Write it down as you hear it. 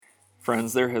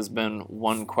Friends, there has been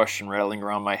one question rattling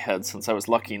around my head since I was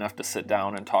lucky enough to sit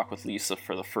down and talk with Lisa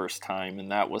for the first time, and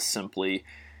that was simply,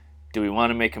 do we want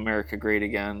to make America great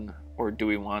again, or do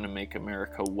we want to make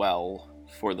America well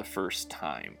for the first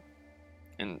time?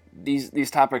 And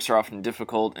these topics are often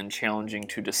difficult and challenging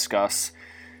to discuss,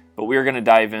 but we are going to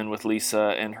dive in with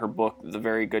Lisa and her book, The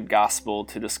Very Good Gospel,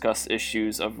 to discuss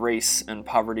issues of race and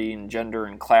poverty and gender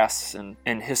and class and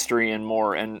history and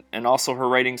more, and also her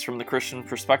writings from the Christian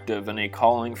perspective and a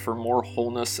calling for more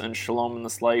wholeness and shalom in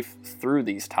this life through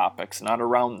these topics, not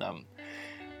around them.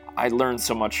 I learned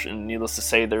so much, and needless to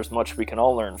say, there's much we can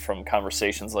all learn from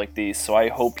conversations like these, so I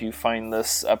hope you find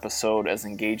this episode as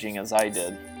engaging as I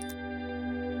did.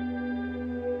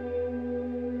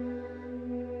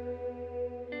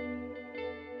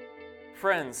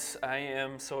 Friends, I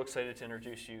am so excited to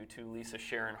introduce you to Lisa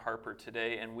Sharon Harper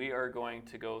today, and we are going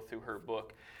to go through her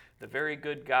book, The Very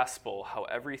Good Gospel, How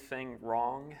Everything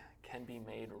Wrong Can Be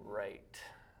Made Right.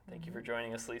 Thank you for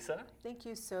joining us, Lisa. Thank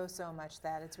you so much,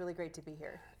 Thad. It's really great to be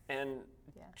here. And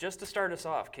just to start us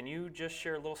off, can you just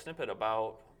share a little snippet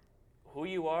about who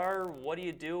you are, what do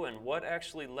you do, and what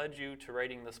actually led you to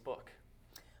writing this book?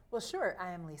 Well, sure.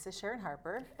 I am Lisa Sharon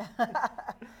Harper,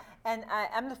 and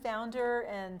I'm the founder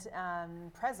and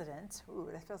president,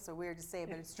 that feels so weird to say,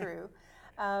 but it's true,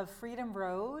 of Freedom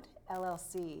Road,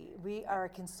 LLC. We are a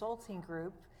consulting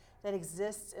group that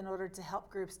exists in order to help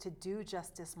groups to do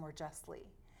justice more justly.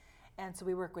 And so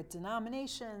we work with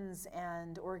denominations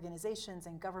and organizations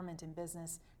and government and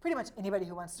business, pretty much anybody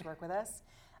who wants to work with us,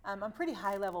 on pretty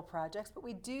high-level projects. But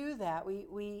we do that.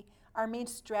 Our main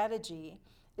strategy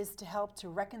is to help to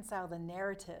reconcile the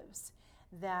narratives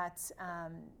that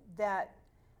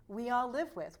we all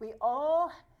live with. We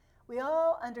all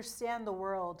understand the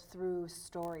world through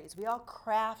stories. We all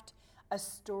craft a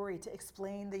story to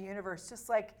explain the universe, just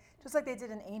like they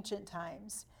did in ancient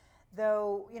times.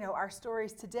 Though, our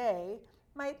stories today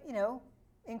might,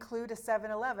 include a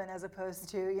 7-Eleven as opposed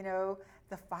to,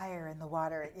 the fire and the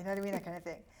water, you know what I mean, that kind of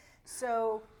thing.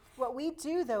 So what we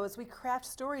do, though, is we craft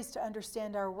stories to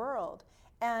understand our world.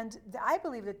 And I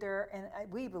believe that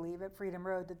we believe at Freedom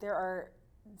Road that there are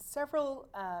several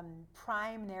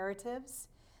prime narratives,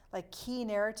 like key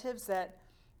narratives that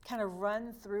kind of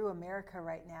run through America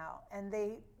right now. And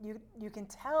you can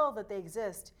tell that they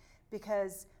exist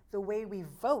because the way we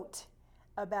vote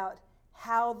about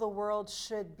how the world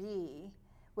should be,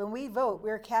 when we vote,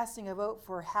 we're casting a vote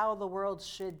for how the world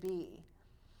should be.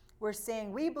 We're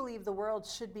saying we believe the world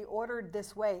should be ordered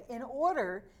this way in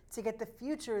order to get the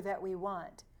future that we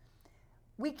want.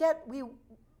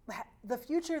 The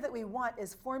future that we want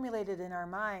is formulated in our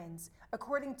minds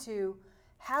according to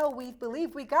how we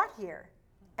believe we got here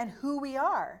and who we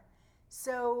are.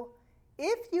 So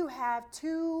if you have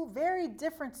two very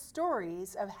different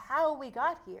stories of how we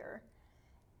got here,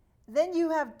 then you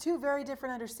have two very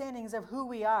different understandings of who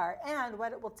we are and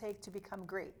what it will take to become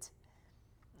great,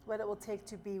 what it will take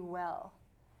to be well.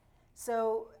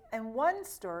 So, and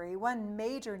one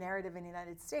major narrative in the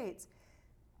United States,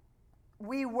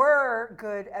 we were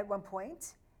good at one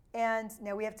point, and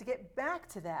now we have to get back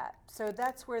to that. So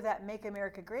that's where that Make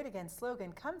America Great Again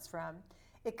slogan comes from.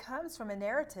 It comes from a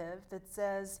narrative that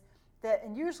says that,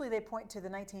 and usually they point to the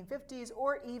 1950s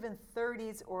or even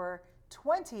 30s or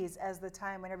 20s as the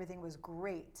time when everything was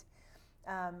great.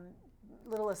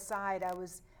 Little aside, I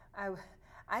was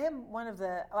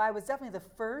definitely the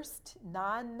first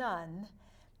non-nun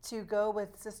to go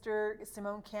with Sister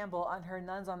Simone Campbell on her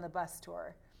Nuns on the Bus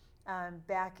tour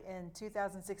back in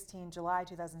July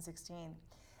 2016.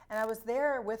 And I was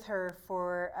there with her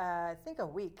for, I think, a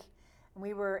week. And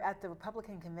we were at the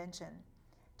Republican convention,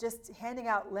 just handing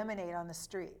out lemonade on the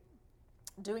street,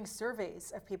 doing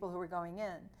surveys of people who were going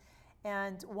in.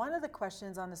 And one of the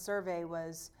questions on the survey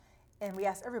was, and we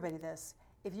asked everybody this,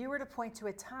 if you were to point to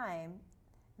a time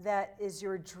that is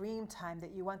your dream time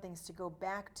that you want things to go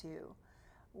back to,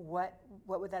 what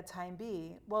would that time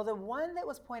be? Well, the one that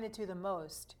was pointed to the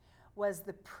most was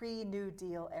the pre-New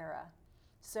Deal era.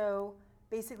 So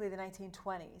basically the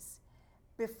 1920s.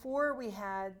 Before we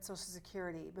had Social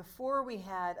Security, before we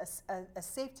had a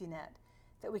safety net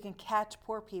that we can catch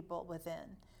poor people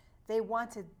within, they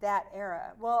wanted that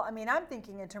era. Well, I mean, I'm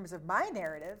thinking in terms of my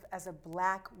narrative as a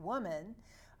Black woman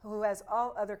who has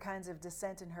all other kinds of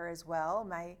descent in her as well.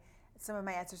 Some of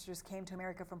my ancestors came to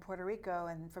America from Puerto Rico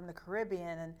and from the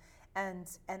Caribbean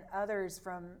and others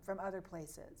from other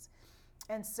places.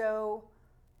 And so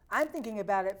I'm thinking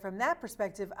about it from that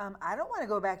perspective. I don't want to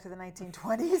go back to the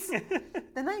 1920s.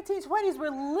 The 1920s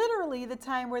were literally the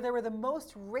time where there were the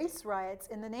most race riots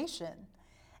in the nation.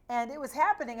 And it was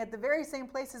happening at the very same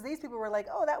places these people were like,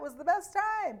 oh, that was the best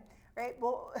time, right?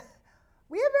 Well,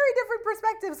 we have very different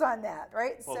perspectives on that,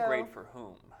 right? Well, great for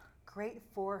whom? Great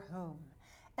for whom?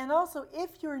 And also,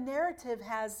 if your narrative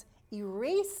has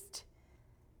erased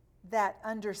that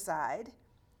underside,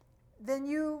 then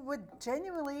you would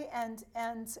genuinely and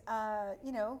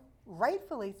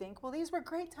rightfully think, well, these were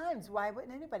great times. Why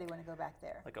wouldn't anybody want to go back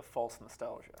there? Like a false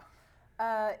nostalgia.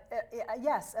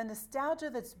 Yes, a nostalgia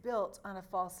that's built on a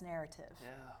false narrative.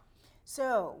 Yeah.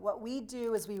 So what we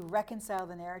do is we reconcile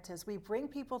the narratives. We bring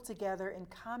people together in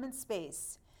common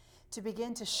space to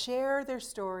begin to share their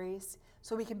stories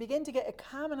so we can begin to get a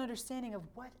common understanding of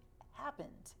what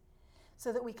happened,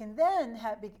 so that we can then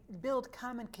build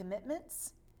common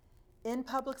commitments in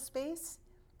public space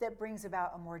that brings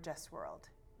about a more just world.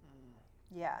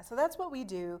 Yeah, so that's what we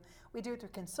do. We do it through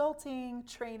consulting,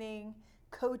 training,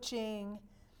 coaching,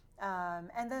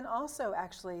 and then also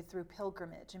actually through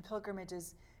pilgrimage. And pilgrimage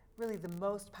is really the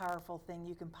most powerful thing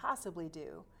you can possibly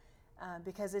do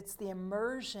because it's the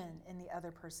immersion in the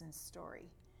other person's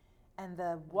story and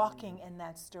the walking in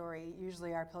that story.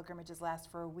 Usually our pilgrimages last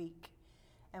for a week.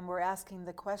 And we're asking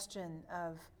the question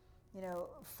of,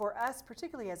 for us,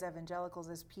 particularly as evangelicals,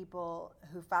 as people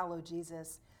who follow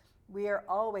Jesus, we are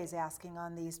always asking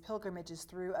on these pilgrimages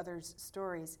through others'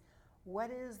 stories,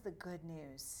 what is the good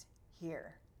news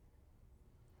here?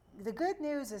 The good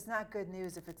news is not good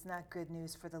news if it's not good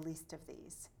news for the least of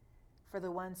these, for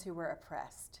the ones who were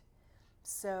oppressed.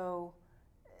 So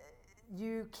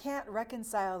you can't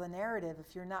reconcile the narrative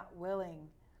if you're not willing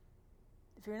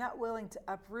to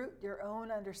uproot your own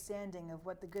understanding of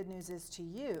what the good news is to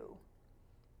you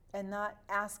and not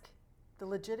ask the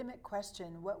legitimate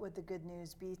question, what would the good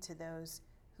news be to those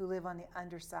who live on the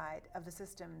underside of the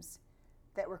systems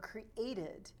that were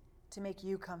created to make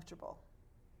you comfortable?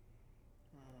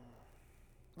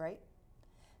 Right?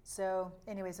 So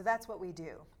anyway, so that's what we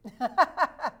do.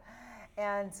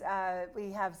 And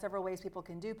we have several ways people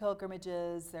can do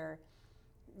pilgrimages.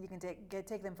 You can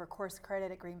take them for course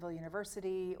credit at Greenville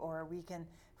University, or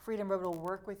Freedom Road will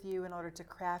work with you in order to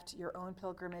craft your own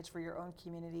pilgrimage for your own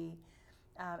community.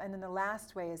 And then the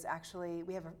last way is actually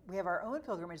we have our own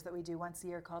pilgrimage that we do once a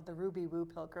year called the Ruby Woo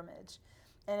Pilgrimage,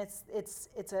 and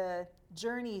it's a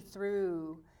journey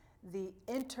through the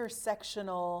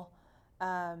intersectional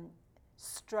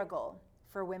struggle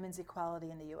for women's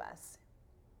equality in the U.S.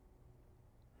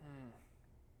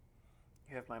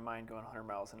 You have my mind going 100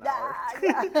 miles an hour.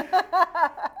 Yeah.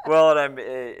 Well, and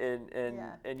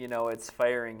it's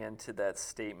firing into that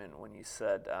statement when you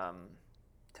said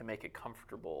to make it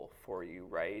comfortable for you,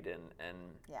 right?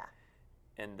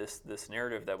 And this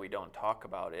narrative that we don't talk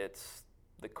about, it's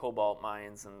the cobalt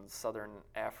mines in southern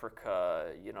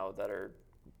Africa, that are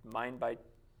mined by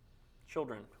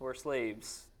children who are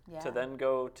slaves to then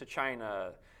go to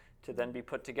China, to then be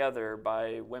put together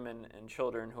by women and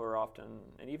children who are often,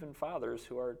 and even fathers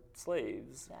who are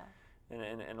slaves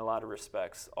in a lot of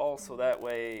respects. Also, that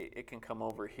way it can come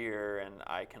over here and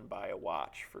I can buy a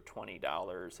watch for $20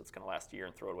 that's going to last a year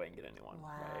and throw it away and get a new one. Wow.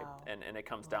 Right? And it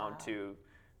comes down to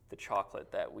the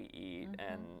chocolate that we eat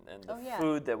and the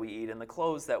food that we eat and the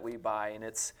clothes that we buy. And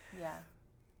it's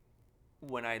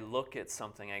when I look at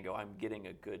something, I go, I'm getting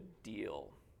a good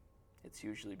deal. It's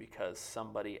usually because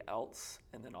somebody else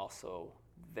and then also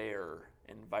their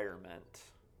environment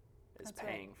is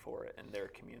paying for it in their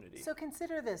community. So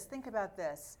consider this. Think about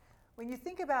this. When you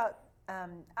think about,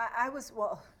 I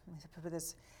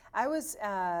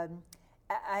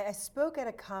spoke at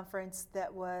a conference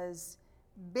that was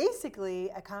basically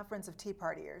a conference of Tea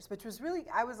Partiers, which was really,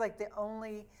 I was like there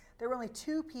were only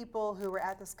two people who were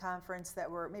at this conference that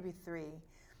were, maybe three,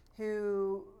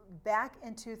 who back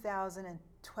in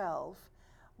 2012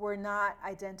 were not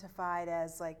identified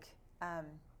as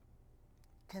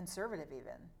conservative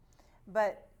even.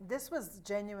 But this was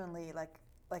genuinely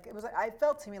I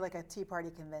felt to me like a Tea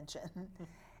Party convention.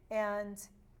 And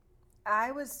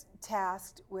I was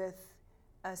tasked with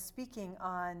speaking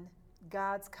on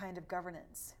God's kind of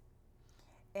governance.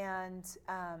 And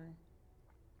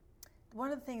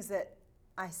one of the things that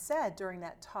I said during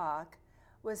that talk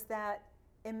was that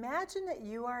imagine that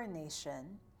you are a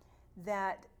nation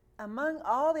that among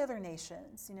all the other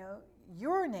nations,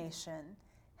 your nation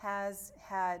has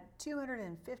had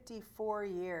 254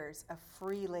 years of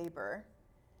free labor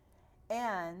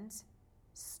and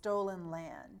stolen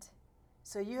land.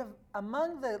 So you have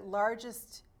among the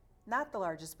largest, not the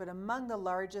largest, but among the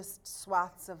largest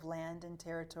swaths of land and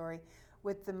territory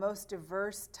with the most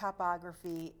diverse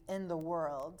topography in the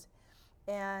world.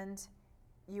 And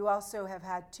you also have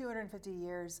had 250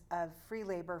 years of free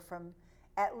labor from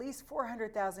at least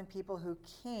 400,000 people who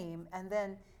came and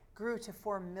then grew to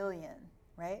 4 million,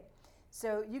 right?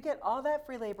 So you get all that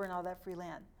free labor and all that free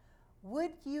land.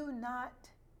 would you not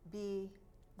be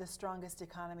the strongest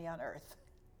economy on earth?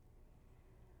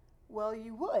 Well,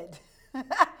 you would,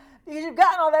 because you've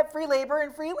gotten all that free labor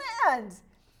and free land.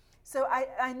 So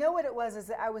I know what it was, is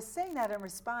that I was saying that in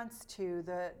response to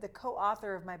the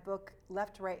co-author of my book,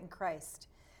 Left, Right, and Christ,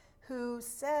 who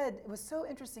said, it was so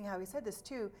interesting how he said this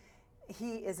too.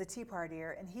 He is a Tea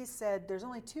Partier, and he said there's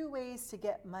only two ways to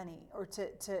get money or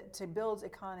to build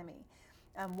economy.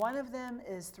 One of them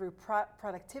is through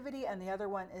productivity, and the other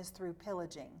one is through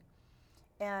pillaging.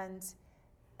 And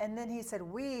then he said,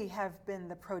 we have been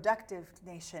the productive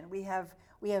nation. We have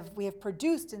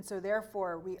produced, and so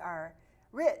therefore we are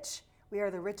rich. We are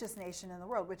the richest nation in the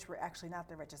world, which we're actually not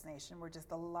the richest nation. We're just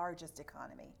the largest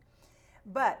economy.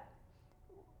 But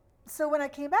so when I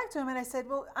came back to him and I said,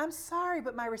 well, I'm sorry,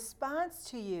 but my response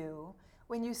to you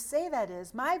when you say that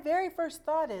is, my very first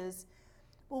thought is,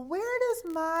 well, where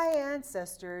does my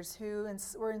ancestors who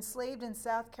were enslaved in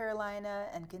South Carolina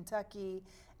and Kentucky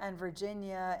and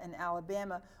Virginia and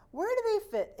Alabama, where do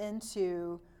they fit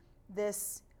into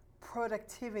this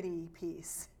productivity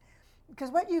piece? Because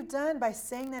what you've done by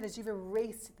saying that is you've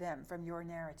erased them from your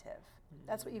narrative.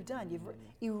 That's what you've done. You've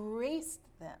erased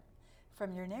them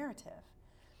from your narrative.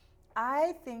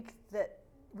 I think that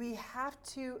we have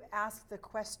to ask the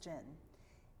question,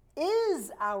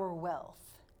 is our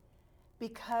wealth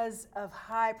because of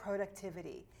high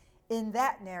productivity in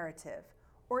that narrative,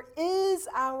 or is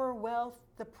our wealth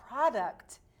the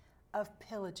product of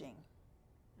pillaging?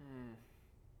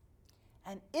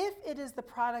 And if it is the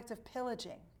product of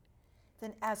pillaging,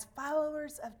 then as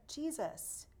followers of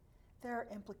Jesus, there are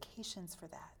implications for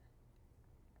that.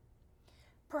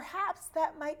 Perhaps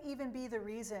that might even be the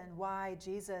reason why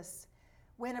Jesus,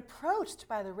 when approached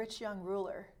by the rich young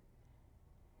ruler,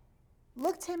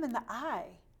 looked him in the eye.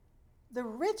 The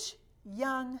rich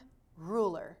young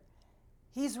ruler,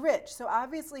 he's rich, so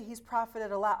obviously he's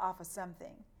profited a lot off of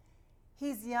something.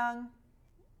 He's young,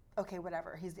 okay,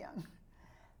 whatever, he's young.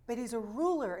 But he's a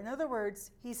ruler. In other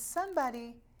words, he's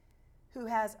somebody who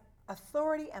has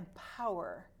authority and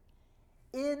power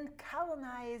in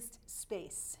colonized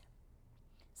space.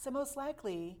 So most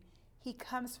likely, he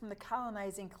comes from the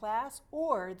colonizing class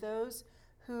or those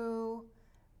who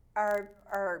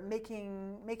are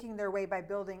making their way by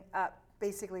building up,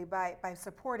 basically by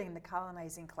supporting the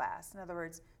colonizing class. In other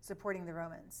words, supporting the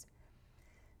Romans.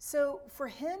 So for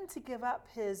him to give up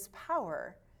his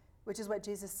power, which is what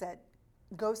Jesus said,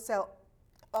 go sell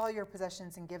all your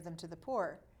possessions and give them to the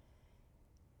poor.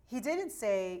 He didn't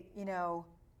say,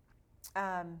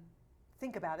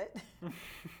 think about it.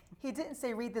 He didn't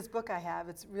say, read this book I have.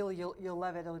 It's really, you'll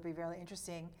love it. It'll be really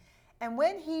interesting. And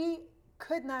when he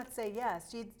could not say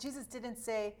yes, Jesus didn't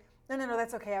say, no,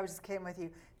 that's okay. I was just kidding with you.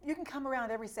 You can come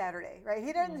around every Saturday, right?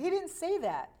 He didn't say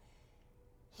that.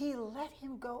 He let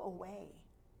him go away.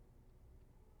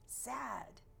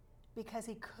 Sad, because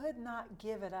he could not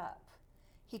give it up.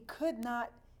 He could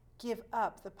not give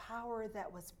up the power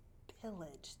that was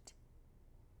pillaged.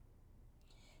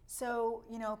 So,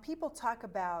 people talk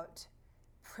about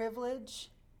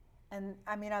privilege, and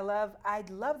I love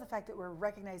the fact that we're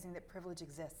recognizing that privilege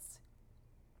exists.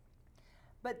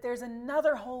 But there's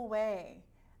another whole way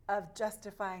of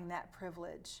justifying that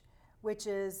privilege, which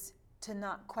is to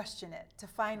not question it, to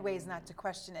find ways not to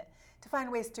question it, to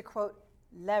find ways to, quote,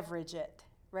 leverage it,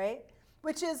 right?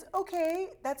 Which is, okay,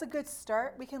 that's a good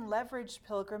start. We can leverage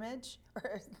pilgrimage,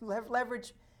 or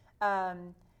leverage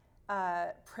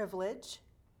privilege.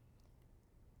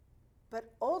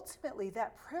 But ultimately,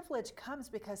 that privilege comes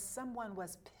because someone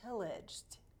was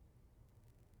pillaged.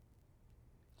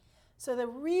 So the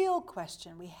real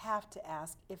question we have to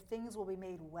ask, if things will be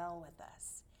made well with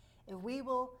us, if we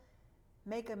will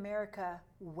make America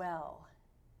well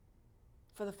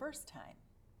for the first time,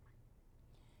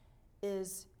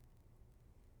 is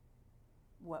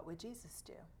what would Jesus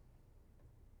do?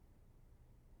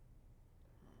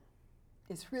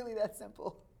 It's really that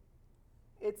simple.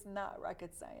 It's not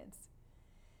rocket science.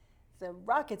 The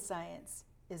rocket science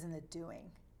is in the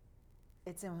doing.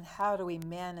 It's in how do we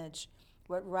manage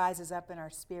what rises up in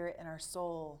our spirit and our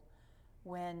soul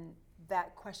when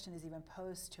that question is even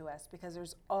posed to us, because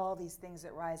there's all these things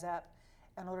that rise up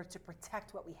in order to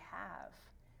protect what we have,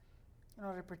 in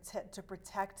order to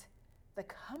protect the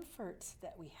comfort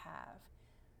that we have,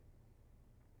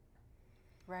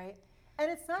 right?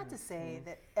 And it's not to say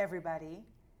that everybody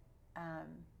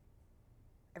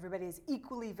is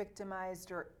equally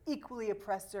victimized or equally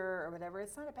oppressor or whatever.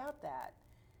 It's not about that.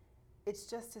 It's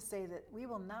just to say that we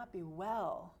will not be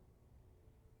well.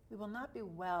 We will not be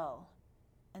well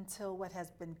until what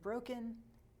has been broken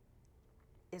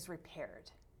is repaired.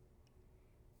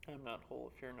 I'm not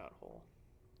whole if you're not whole.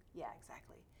 Yeah,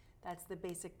 exactly. That's the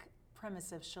basic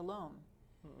premise of shalom,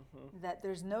 Mm-hmm. that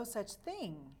there's no such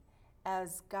thing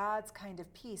as God's kind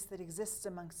of peace that exists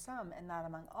among some and not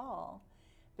among all,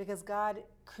 because God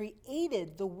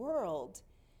created the world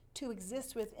to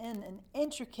exist within an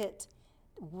intricate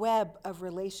web of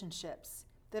relationships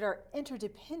that are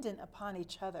interdependent upon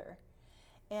each other.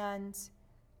 And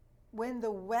when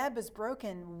the web is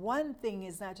broken, one thing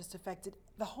is not just affected,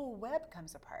 the whole web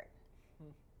comes apart.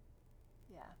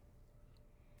 Yeah.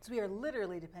 So we are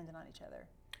literally dependent on each other.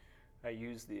 I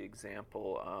use the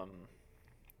example,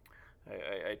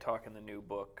 I talk in the new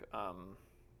book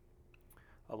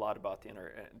a lot about the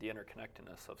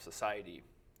interconnectedness of society,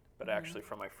 but actually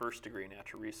from my first degree in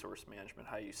natural resource management,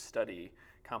 how you study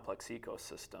complex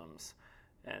ecosystems,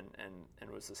 and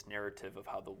it was this narrative of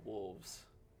how the wolves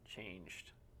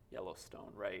changed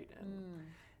Yellowstone, right?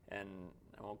 And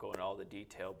I won't go into all the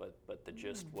detail, but the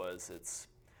gist was as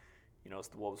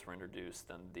the wolves were introduced,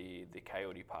 then the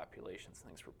coyote populations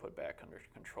and things were put back under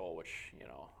control, which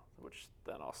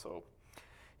then also,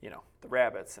 the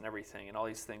rabbits and everything, and all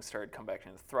these things started to come back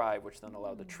and thrive, which then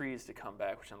allowed the trees to come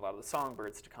back, which then allowed the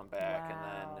songbirds to come back,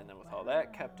 and then with all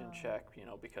that kept in check,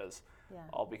 because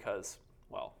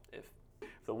if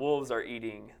the wolves are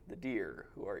eating the deer,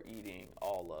 who are eating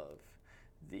all of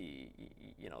the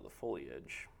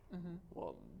foliage,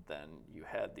 well, then you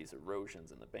had these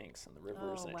erosions in the banks and the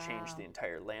rivers, and it changed the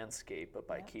entire landscape. But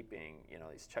by keeping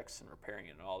these checks and repairing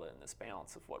it and all that in this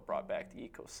balance of what brought back the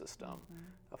ecosystem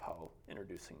of how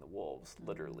introducing the wolves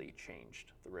literally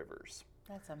changed the rivers.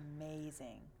 That's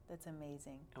amazing. That's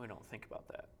amazing. And we don't think about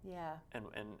that. Yeah. And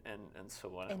so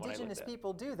when Indigenous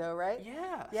people do, though, right?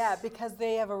 Yes. Yeah, because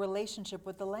they have a relationship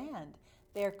with the land.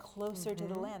 They're closer to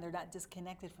the land. They're not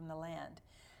disconnected from the land.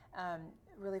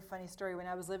 Really funny story. When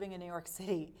I was living in New York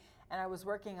City, and I was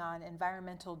working on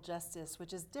environmental justice,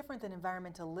 which is different than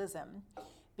environmentalism,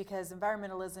 because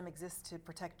environmentalism exists to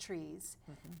protect trees.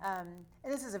 And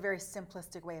this is a very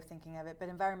simplistic way of thinking of it, but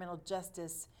environmental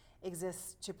justice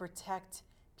exists to protect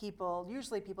people,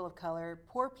 usually people of color,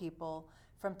 poor people,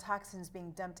 from toxins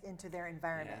being dumped into their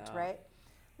environment, right?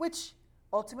 Which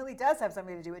ultimately does have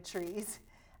something to do with trees,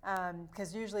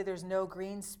 because usually there's no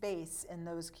green space in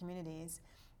those communities.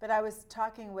 But I was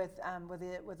talking with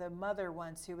a mother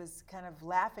once who was kind of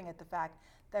laughing at the fact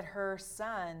that her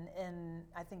son in,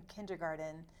 I think,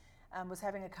 kindergarten was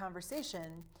having a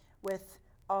conversation with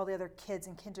all the other kids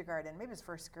in kindergarten, maybe it was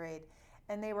first grade,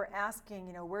 and they were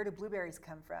asking, where do blueberries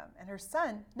come from? And her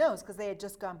son knows because they had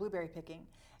just gone blueberry picking. And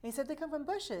he said, they come from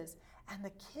bushes. And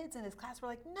the kids in his class were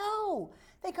like, no,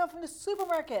 they come from the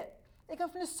supermarket. They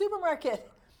come from the supermarket.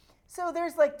 So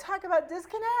there's talk about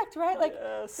disconnect, right?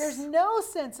 There's no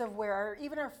sense of where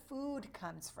even our food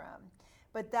comes from.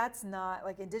 But that's not,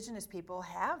 Indigenous people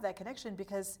have that connection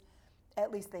because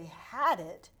at least they had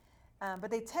it.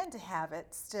 But they tend to have it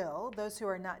still, those who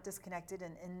are not disconnected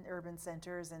in urban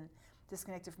centers and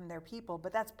disconnected from their people.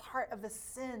 But that's part of the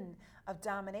sin of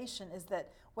domination, is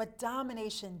that what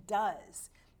domination does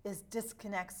is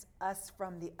disconnects us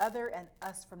from the other and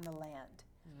us from the land.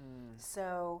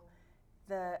 So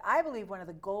I believe one of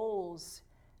the goals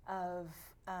of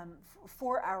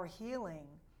for our healing,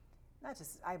 not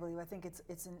just I believe, I think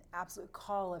it's an absolute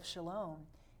call of shalom,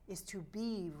 is to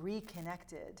be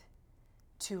reconnected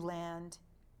to land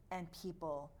and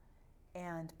people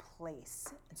and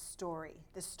place and story,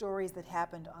 the stories that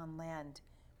happened on land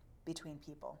between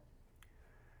people.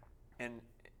 And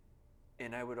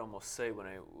I would almost say when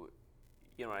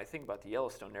I think about the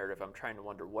Yellowstone narrative, I'm trying to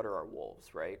wonder, what are our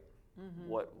wolves, right?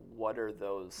 What are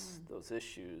those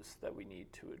issues that we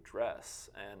need to address?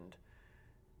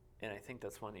 And I think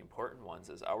that's one of the important ones,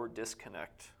 is our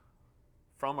disconnect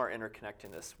from our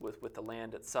interconnectedness with the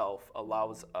land itself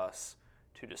allows us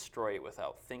to destroy it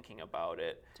without thinking about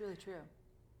it. It's really true.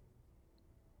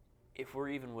 If we're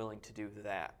even willing to do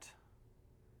that,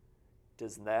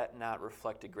 does that not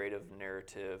reflect a greater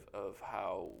narrative of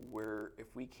how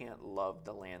if we can't love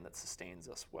the land that sustains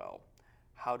us well,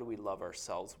 how do we love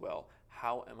ourselves well?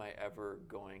 How am I ever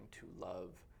going to love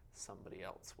somebody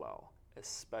else well,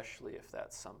 especially if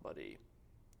that somebody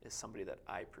is somebody that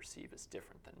I perceive as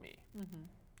different than me,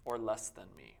 or less than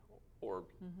me, or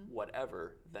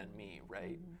whatever than me,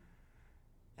 right?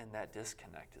 And that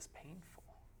disconnect is painful.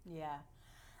 Yeah.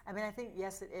 I mean, I think,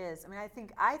 yes, it is. I mean, I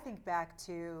think back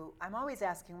to, I'm always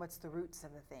asking what's the roots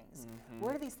of the things.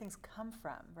 Where do these things come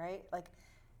from, right?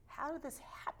 How did this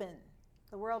happen,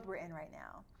 the world we're in right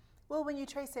now? Well, when you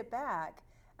trace it back,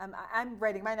 I'm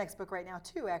writing my next book right now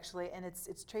too, actually, and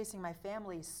it's tracing my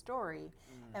family's story.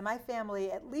 And my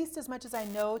family, at least as much as I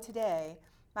know today,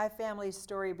 My family's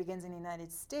story begins in the United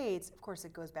States. Of course,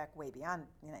 it goes back way beyond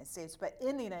the United States, but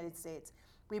in the United States,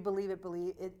 we believe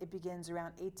it begins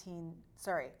around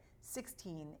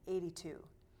 1682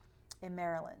 in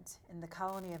Maryland, in the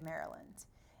colony of Maryland,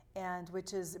 and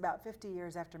which is about 50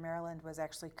 years after Maryland was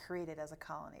actually created as a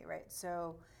colony, right?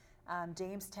 So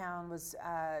Jamestown was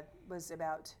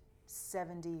about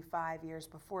 75 years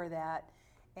before that.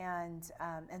 And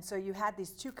so you had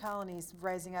these two colonies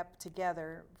rising up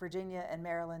together, Virginia and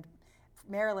Maryland.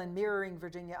 Maryland mirroring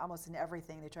Virginia almost in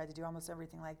everything. They tried to do almost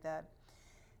everything like that.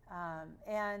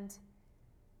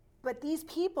 But these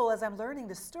people, as I'm learning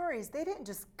the stories, they didn't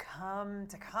just come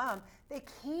to come. They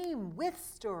came with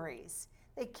stories.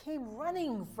 They came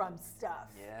running from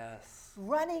stuff. Yes.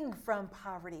 Running from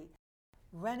poverty.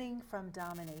 Running from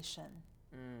domination.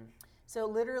 So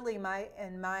literally, my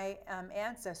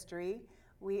ancestry,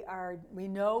 we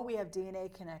know we have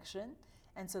DNA connection,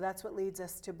 and so that's what leads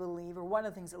us to believe, or one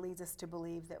of the things that leads us to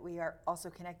believe, that we are also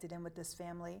connected in with this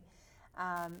family,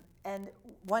 and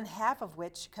one half of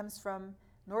which comes from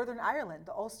Northern Ireland,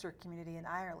 the Ulster community in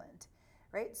Ireland,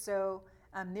 right? So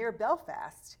near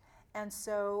Belfast, and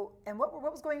what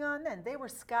was going on then? They were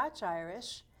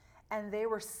Scotch-Irish, and they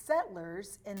were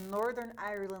settlers in Northern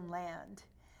Ireland land.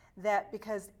 That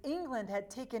because England had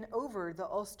taken over the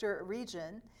Ulster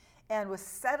region and was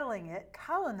settling it,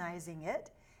 colonizing it,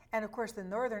 and of course the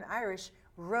Northern Irish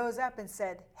rose up and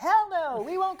said, "Hell no,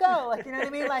 we won't go." Like, you know what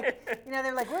I mean? Like, you know,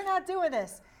 they're like, "We're not doing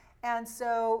this." And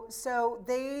so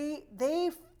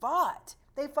they fought.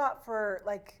 They fought for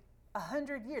like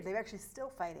 100 years. They're actually still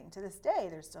fighting to this day.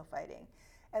 They're still fighting,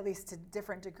 at least to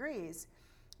different degrees.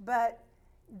 But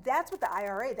that's what the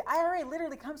IRA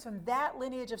literally comes from that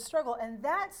lineage of struggle, and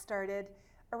that started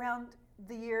around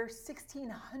the year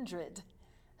 1600.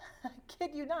 I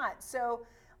kid you not. So,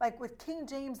 like with King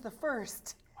James the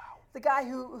First, the guy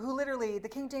who literally, the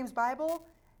King James Bible,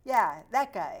 yeah,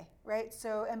 that guy, right?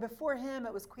 So, and before him,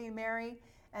 it was Queen Mary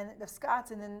and the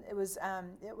Scots, and then it was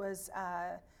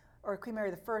Queen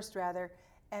Mary the First rather,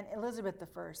 and Elizabeth the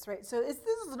First, right? So this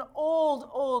is an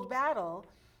old battle.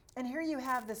 And here you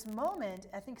have this moment,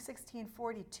 I think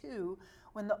 1642,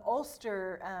 when the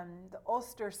Ulster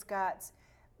Scots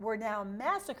were now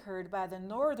massacred by the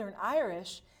Northern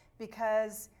Irish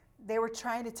because they were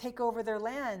trying to take over their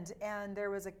land. And there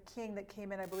was a king that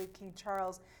came in, I believe King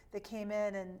Charles, that came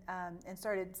in and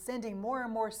started sending more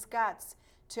and more Scots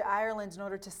to Ireland in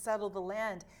order to settle the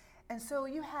land. And so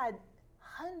you had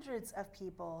hundreds of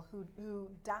people who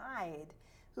died,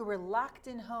 who were locked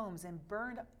in homes and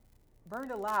burned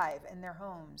alive in their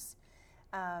homes,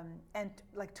 and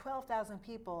like 12,000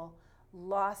 people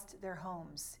lost their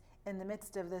homes in the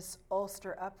midst of this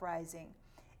Ulster uprising.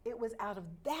 It was out of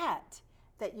that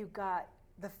you got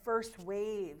the first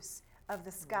waves of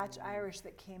the Scotch-Irish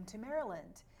that came to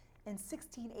Maryland in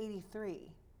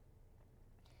 1683.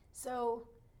 So,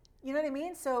 you know what I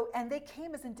mean? So, and they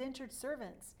came as indentured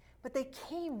servants, but they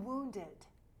came wounded.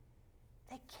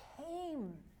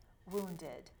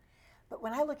 But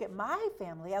when I look at my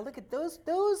family, I look at those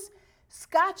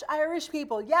Scotch-Irish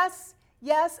people. Yes,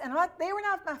 and they were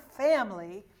not my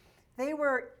family. They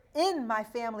were in my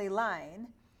family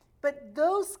line. But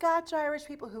those Scotch-Irish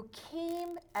people who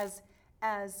came as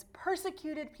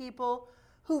persecuted people,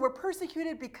 who were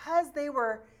persecuted because they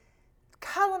were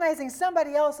colonizing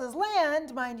somebody else's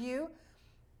land, mind you,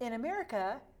 in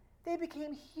America, they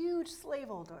became huge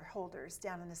slaveholders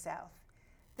down in the South.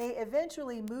 They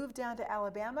eventually moved down to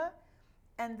Alabama,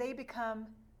 and they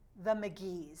become the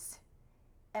McGees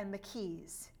and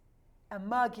McKees and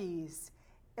Muggies.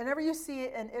 Whenever you see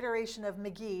an iteration of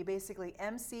McGee, basically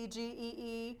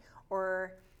MCGEE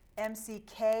or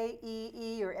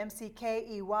MCKEE or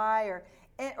MCKEY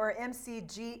or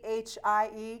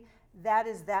MCGHIE, that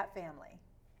is that family.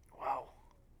 Wow.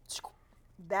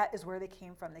 That is where they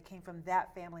came from. They came from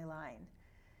that family line.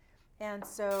 And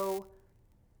so,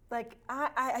 like,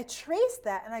 I trace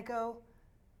that and I go,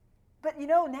 but you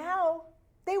know, now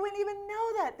they wouldn't even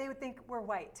know that. They would think we're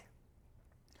white.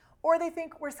 Or they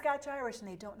think we're Scotch-Irish and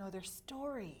they don't know their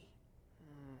story.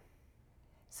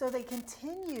 So they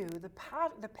continue the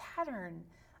pattern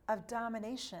of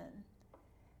domination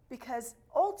because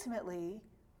ultimately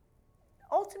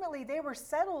they were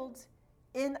settled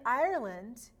in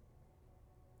Ireland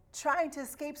trying to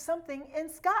escape something in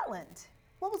Scotland.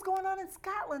 What was going on in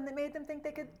Scotland that made them think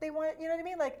they wanted, you know what I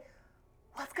mean? Like,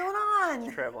 what's going on?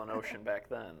 Travel an ocean back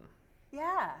then.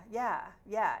 Yeah.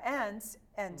 And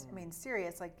I mean,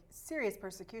 serious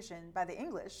persecution by the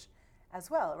English as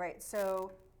well, right?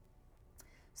 So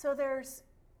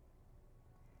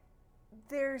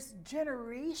there's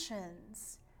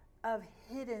generations of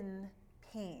hidden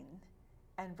pain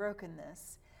and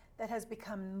brokenness that has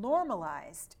become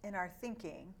normalized in our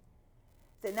thinking,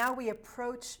 that now we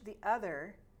approach the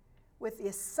other with the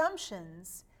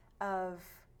assumptions of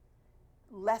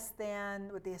less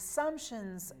than, with the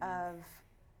assumptions of,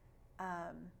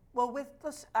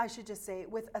 I should just say,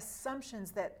 with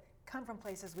assumptions that come from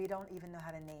places we don't even know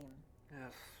how to name.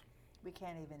 Yes. We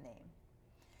can't even name.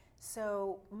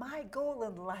 So my goal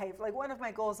in life, like one of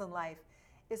my goals in life,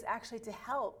 is actually to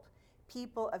help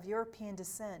people of European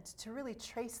descent to really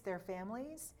trace their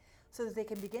families so that they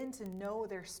can begin to know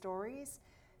their stories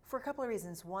for a couple of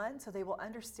reasons. One, so they will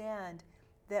understand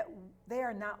that they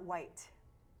are not white.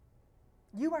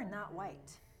 You are not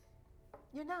white.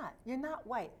 You're not. You're not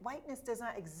white. Whiteness does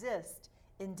not exist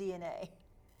in DNA.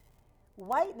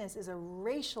 Whiteness is a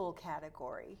racial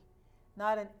category,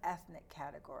 not an ethnic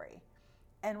category.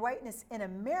 And whiteness in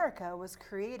America was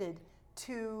created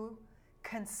to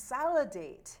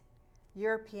consolidate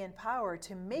European power,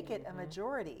 to make it a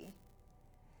majority,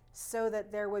 so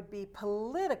that there would be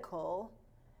political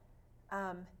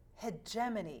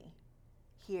hegemony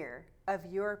here of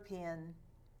European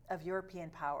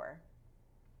power.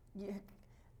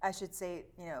 I should say,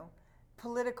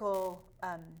 political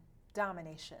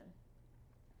domination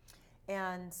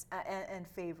and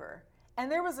favor. And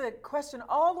there was a question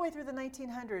all the way through the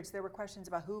 1900s. There were questions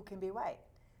about who can be white.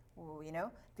 Well,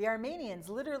 the Armenians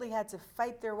literally had to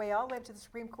fight their way all the way up to the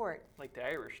Supreme Court. Like the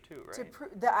Irish too,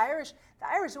 right? The Irish,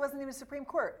 it wasn't even Supreme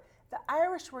Court. The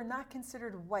Irish were not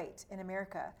considered white in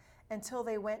America until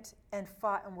they went and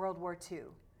fought in World War II.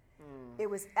 It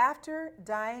was after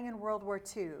dying in World War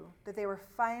II that they were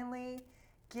finally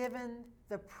given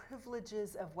the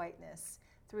privileges of whiteness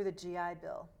through the GI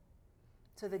Bill.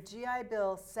 So the GI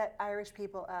Bill set Irish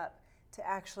people up to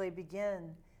actually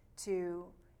begin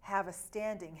to have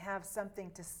something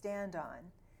to stand on.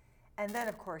 And then,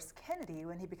 of course, Kennedy,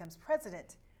 when he becomes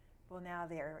president, well, now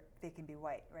they can be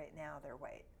white. Right now they're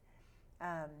white.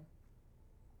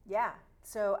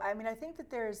 So, I think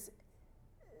that there's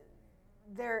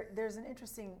an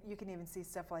interesting, you can even see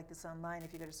stuff like this online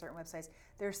if you go to certain websites.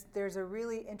 There's a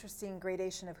really interesting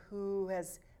gradation of who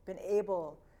has been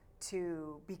able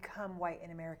to become white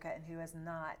in America and who has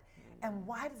not. And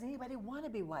why does anybody want to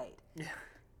be white? Yeah.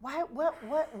 Why,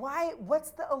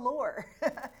 what's the allure?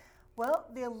 Well,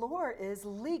 the allure is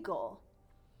legal.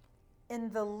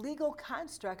 In the legal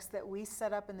constructs that we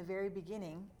set up in the very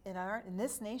beginning in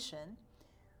this nation,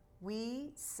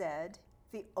 we said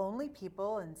the only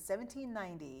people in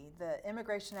 1790, the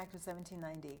Immigration Act of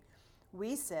 1790,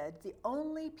 we said the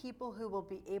only people who will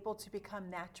be able to become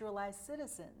naturalized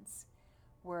citizens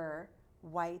were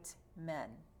white men.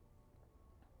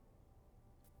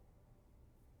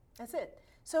 That's it.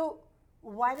 So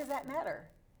why does that matter?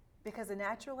 Because a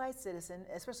naturalized citizen,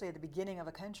 especially at the beginning of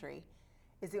a country,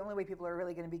 is the only way people are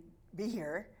really going to be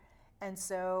here. And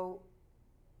so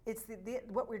it's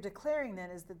what we're declaring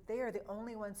then is that they are the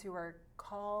only ones who are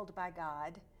called by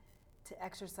God to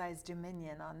exercise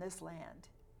dominion on this land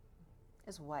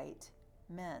as white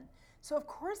men. So of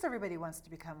course everybody wants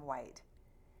to become white.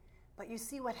 But you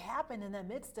see what happened in the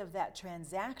midst of that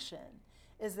transaction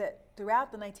is that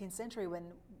throughout the 19th century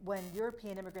when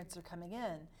European immigrants are coming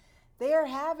in, they are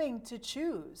having to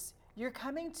choose. You're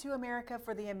coming to America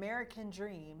for the American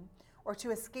dream or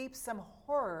to escape some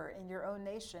horror in your own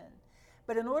nation.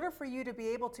 But in order for you to be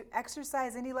able to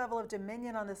exercise any level of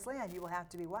dominion on this land, you will have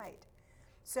to be white.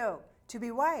 So to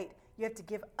be white, you have to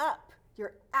give up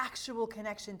your actual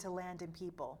connection to land and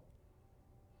people,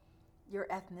 your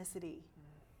ethnicity.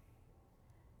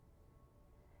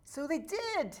 So they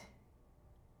did.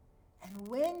 And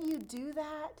when you do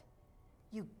that,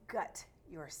 you gut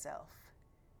yourself.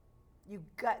 You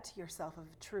gut yourself of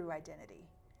true identity.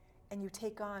 And you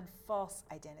take on false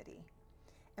identity.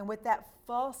 And with that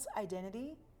false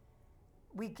identity,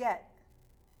 we get,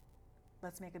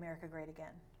 let's make America great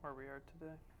again. Where we are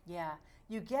today. Yeah.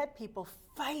 You get people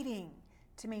fighting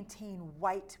to maintain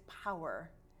white power.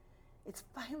 It's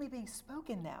finally being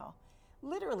spoken now.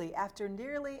 Literally, after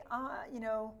nearly,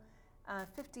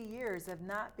 50 years of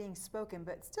not being spoken,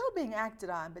 but still being acted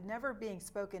on, but never being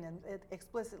spoken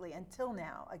explicitly until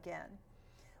now again,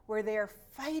 where they are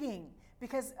fighting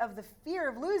because of the fear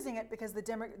of losing it because the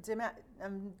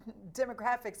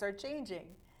demographics are changing.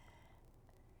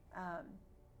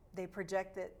 They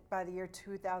project that by the year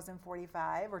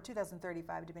 2045 or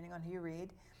 2035, depending on who you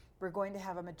read, we're going to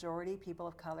have a majority people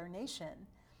of color nation.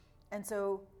 And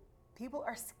so people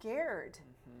are scared.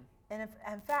 And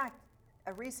in fact,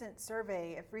 a recent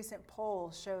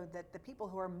poll showed that the people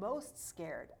who are most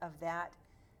scared of that,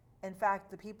 in fact,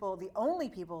 the only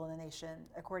people in the nation,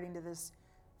 according to this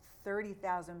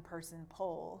 30,000 person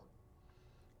poll,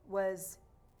 was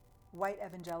white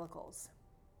evangelicals,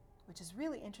 which is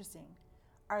really interesting,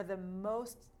 are the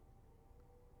most,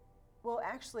 well,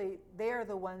 actually, they are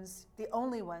the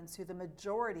only ones who the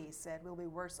majority said will be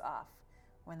worse off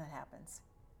when that happens.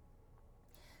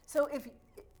 So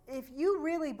if you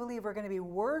really believe we're going to be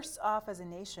worse off as a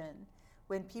nation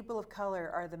when people of color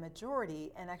are the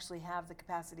majority and actually have the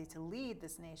capacity to lead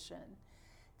this nation,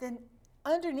 then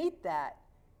underneath that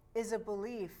is a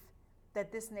belief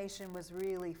that this nation was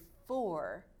really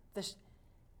for the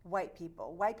white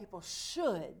people. White people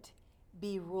should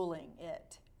be ruling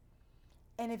it.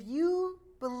 And if you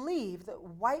believe that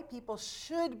white people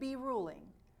should be ruling,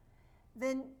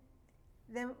 then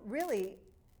really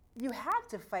you have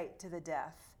to fight to the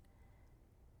death.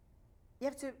 You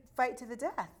have to fight to the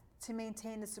death to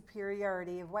maintain the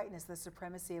superiority of whiteness, the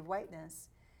supremacy of whiteness.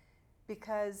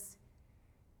 Because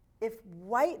if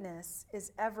whiteness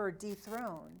is ever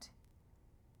dethroned,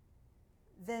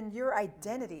 then your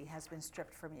identity has been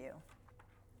stripped from you.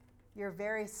 Your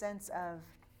very sense of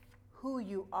who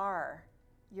you are,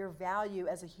 your value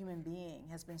as a human being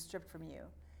has been stripped from you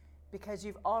because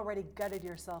you've already gutted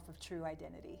yourself of true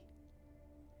identity.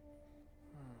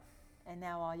 And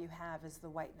now all you have is the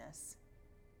whiteness,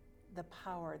 the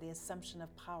power, the assumption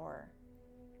of power.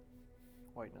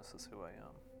 Whiteness is who I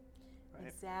am. Right?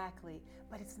 Exactly,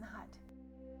 but it's not.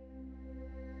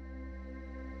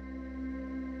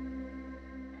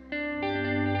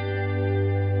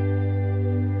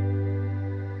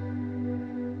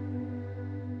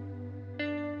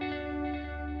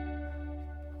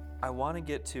 I want to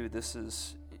get to this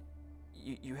is,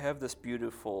 you have this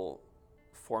beautiful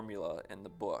formula in the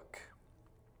book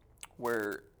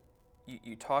where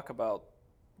you talk about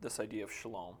this idea of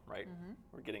shalom, right? Mm-hmm.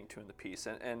 We're getting to in the piece.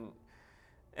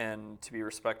 And to be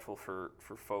respectful for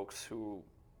folks who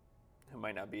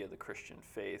might not be of the Christian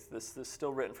faith, this is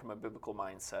still written from a biblical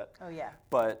mindset. Oh, yeah.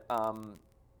 But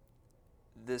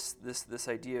this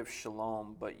idea of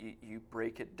shalom, but you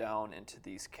break it down into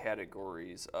these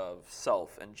categories of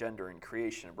self and gender and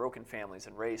creation and broken families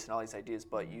and race and all these ideas,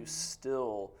 but you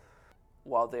still,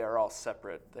 while they are all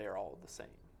separate, they are all the same.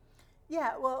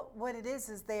 Yeah, well, what it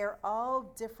is they are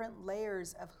all different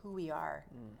layers of who we are.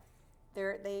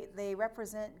 They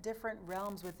represent different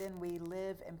realms within we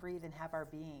live and breathe and have our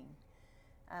being.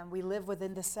 We live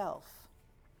within the self.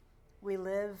 We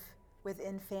live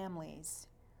within families.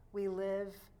 We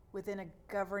live within a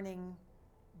governing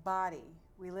body.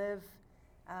 We live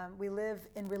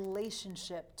in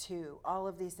relationship to all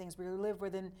of these things. We live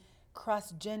within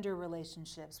cross-gender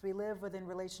relationships. We live within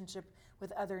relationship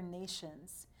with other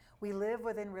nations. We live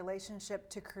within relationship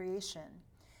to creation.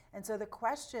 And so the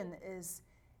question is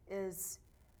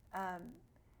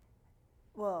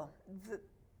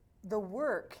the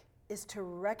work is to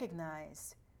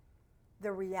recognize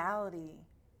the reality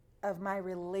of my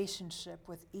relationship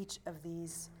with each of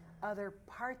these other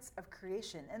parts of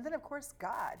creation. And then, of course,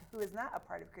 God, who is not a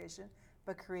part of creation,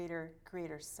 but creator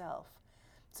self.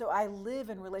 So I live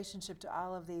in relationship to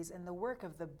all of these. And the work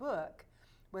of the book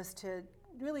was to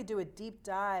really do a deep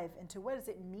dive into what does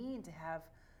it mean to have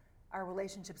our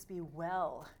relationships be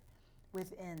well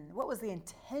within, what was the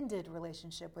intended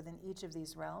relationship within each of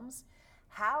these realms?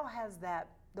 How have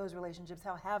those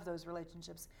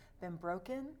relationships been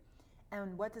broken?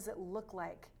 And what does it look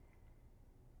like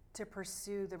to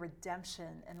pursue the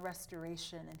redemption and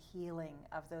restoration and healing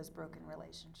of those broken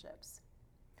relationships?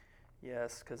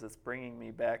 Yes, because it's bringing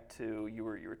me back to, you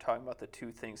were talking about the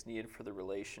two things needed for the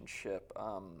relationship,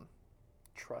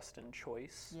 trust and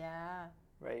choice. Yeah.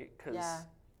 Right? Because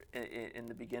in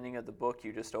the beginning of the book,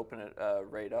 you just open it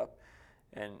right up,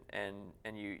 and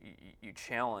you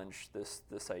challenge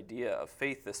this idea of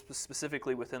faith, this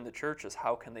specifically within the churches.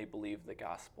 How can they believe the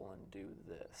gospel and do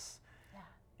this? Yeah.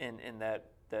 And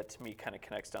that to me kind of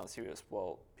connects down to this,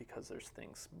 well, because there's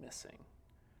things missing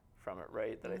from it,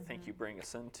 right? That I think you bring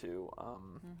us into.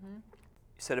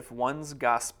 You said if one's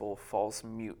gospel falls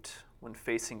mute when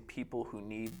facing people who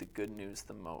need the good news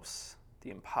the most,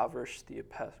 the impoverished,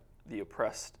 the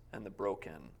oppressed, and the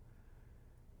broken,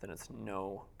 then it's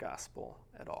no gospel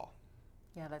at all.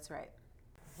 Yeah, that's right.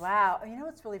 Wow. You know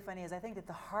what's really funny is I think that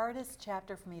the hardest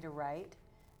chapter for me to write,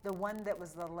 the one that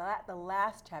was the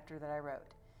last chapter that I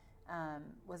wrote,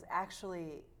 was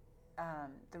actually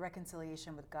the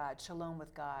reconciliation with God, shalom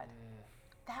with God.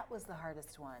 That was the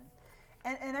hardest one.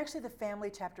 And actually the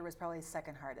family chapter was probably the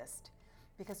second hardest,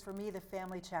 because for me the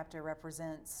family chapter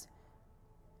represents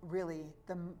really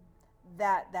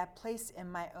that place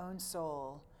in my own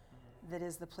soul that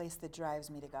is the place that drives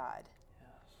me to God. Yes.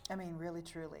 I mean, really,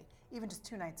 truly. Even just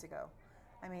 2 nights ago,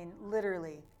 I mean,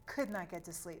 literally could not get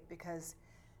to sleep because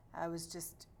I was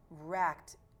just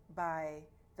racked by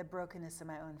the brokenness of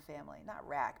my own family. Not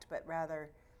racked, but rather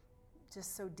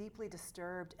just so deeply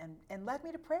disturbed, and led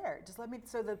me to prayer.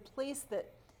 So the place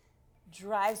that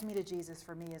drives me to Jesus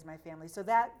for me is my family. So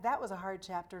that was a hard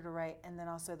chapter to write. And then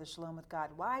also the shalom with God.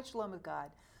 Why shalom with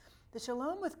God? The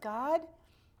shalom with God,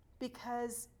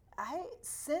 because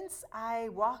since I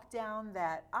walked down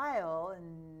that aisle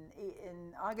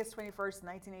in August 21st,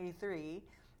 1983,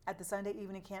 at the Sunday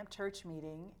evening camp church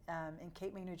meeting in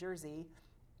Cape May, New Jersey,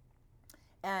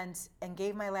 and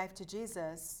gave my life to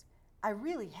Jesus, I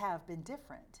really have been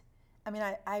different. I mean,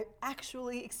 I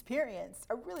actually experienced,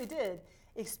 I really did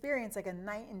experience like a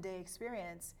night and day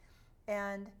experience.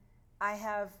 And I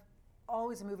have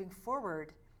always moving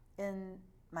forward in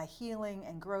my healing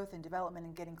and growth and development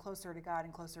and getting closer to God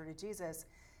and closer to Jesus.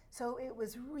 So it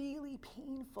was really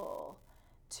painful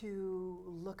to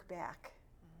look back.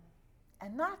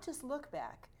 And not just look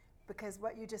back, because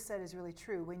what you just said is really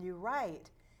true. When you write,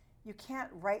 you can't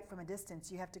write from a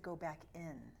distance. You have to go back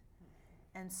in.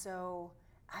 And so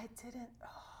I didn't,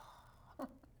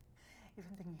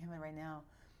 even thinking of it right now,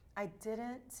 I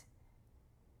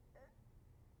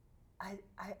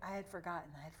had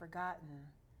forgotten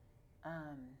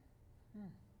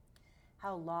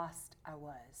how lost I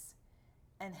was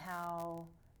and how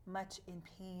much in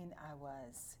pain I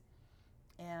was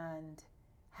and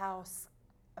how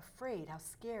afraid, how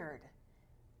scared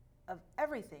of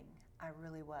everything I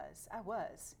really was.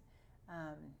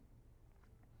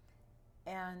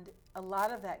 And a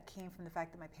lot of that came from the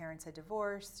fact that my parents had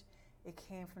divorced. It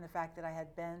came from the fact that I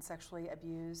had been sexually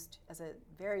abused as a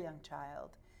very young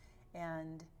child.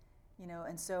 And,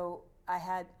 and so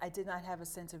I did not have a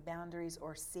sense of boundaries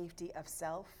or safety of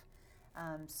self.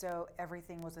 So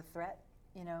everything was a threat,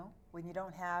 when you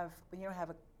don't have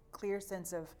a clear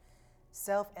sense of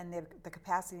self and the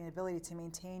capacity and ability to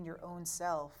maintain your own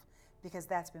self, because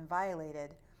that's been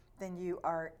violated, then you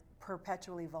are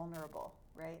perpetually vulnerable,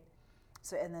 right?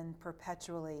 So, and then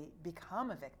perpetually become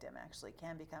a victim, actually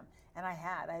can become. And I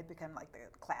had become like the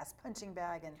class punching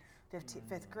bag in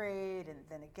fifth grade, and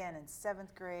then again in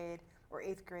 7th grade or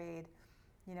 8th grade,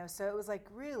 so it was like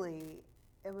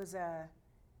it was a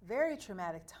very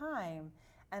traumatic time.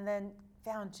 And then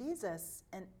found Jesus,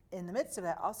 and in the midst of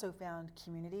that also found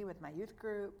community with my youth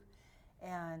group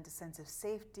and a sense of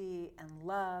safety and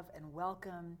love and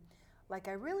welcome, like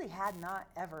I really had not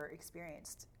ever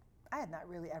experienced. I had not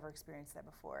really ever experienced that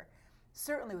before.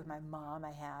 Certainly with my mom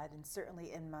I had, and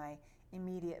certainly in my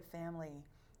immediate family,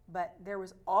 but there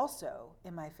was also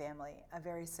in my family a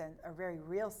very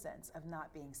real sense of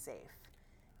not being safe,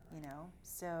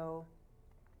 So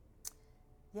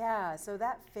yeah, so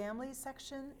that family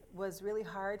section was really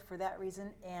hard for that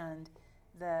reason, and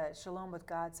the Shalom with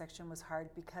God section was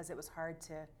hard because it was hard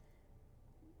to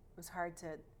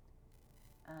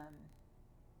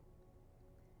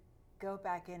go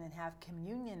back in and have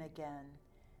communion again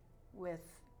with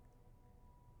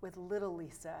little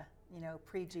Lisa,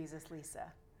 pre-Jesus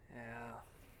Lisa. Yeah.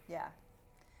 Yeah.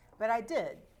 But I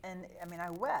did, and I mean, I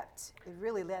wept. It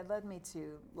really led me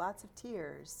to lots of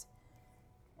tears.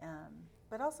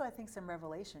 But also I think some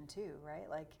revelation too, right?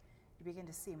 Like you begin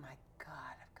to see, my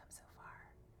God, I've come so far.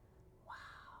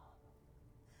 Wow.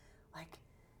 Like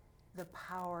the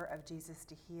power of Jesus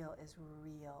to heal is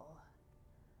real.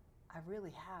 I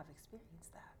really have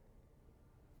experienced that.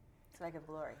 So I give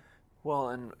glory. Well,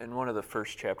 and one of the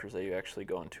first chapters that you actually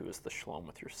go into is the shalom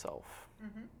with yourself.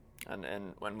 Mm-hmm.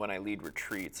 And when I lead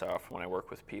retreats, often when I work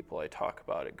with people, I talk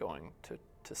about it going to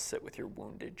sit with your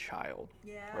wounded child,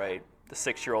 right? The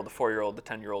 6-year-old, the 4-year-old, the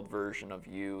 10-year-old version of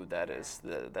you that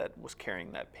was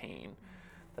carrying that pain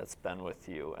that's been with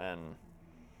you. And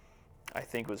I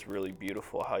think it was really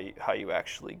beautiful how you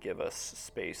actually give us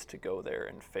space to go there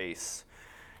and face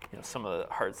some of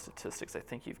the hard statistics. I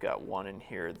think you've got one in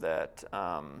here that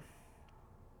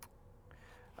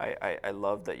I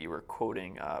love that you were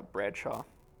quoting Bradshaw.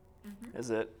 Mm-hmm. Is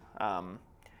it?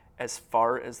 As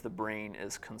far as the brain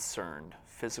is concerned,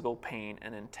 physical pain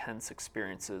and intense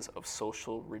experiences of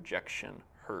social rejection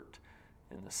hurt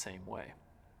in the same way.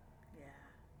 Yeah.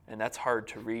 And that's hard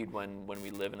to read when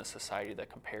we live in a society that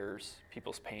compares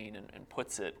people's pain and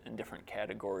puts it in different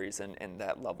categories, and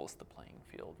that levels the playing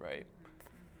field, right?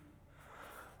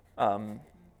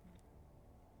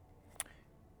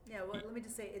 Yeah, well, let me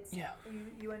just say,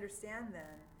 you understand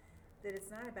then that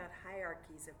it's not about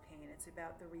hierarchies of pain, it's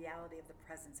about the reality of the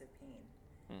presence of pain.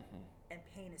 Mm-hmm. And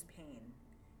pain is pain,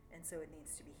 and so it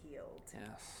needs to be healed.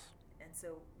 Yes. And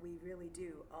so we really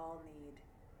do all need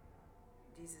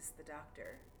Jesus the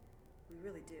doctor. We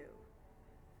really do.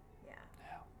 Yeah.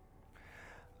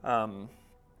 Yeah.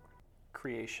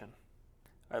 Creation.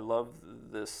 I love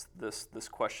this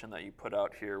question that you put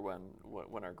out here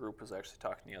when our group was actually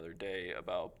talking the other day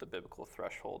about the biblical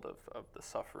threshold of the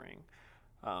suffering.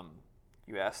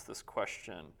 You asked this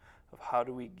question of how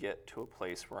do we get to a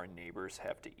place where our neighbors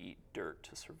have to eat dirt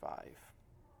to survive?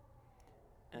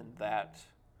 And that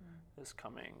is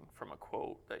coming from a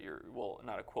quote that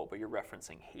not a quote, but you're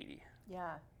referencing Haiti.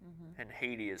 Yeah. And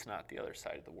Haiti is not the other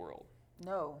side of the world.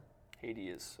 No. Haiti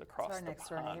is across the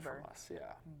pond from us,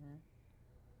 yeah.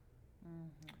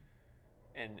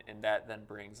 And that then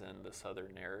brings in this other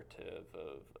narrative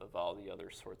of all the other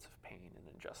sorts of pain and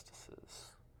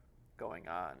injustices going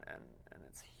on, and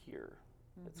it's here.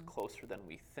 It's closer than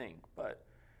we think, but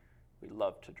we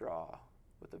love to draw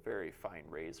with a very fine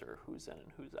razor who's in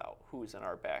and who's out, who's in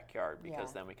our backyard,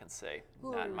 because then we can say,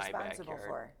 who not are we in my responsible backyard.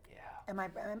 For?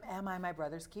 Yeah. Am I my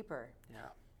brother's keeper? Yeah.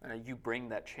 And you bring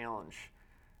that challenge,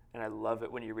 and I love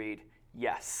it when you read,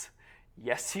 yes,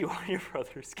 you are your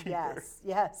brother's keeper.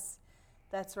 Yes,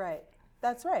 that's right.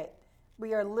 That's right.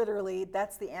 We are literally,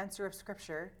 that's the answer of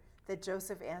Scripture that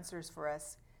Joseph answers for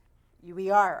us.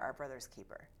 We are our brother's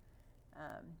keeper.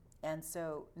 And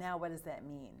so now what does that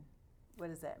mean? What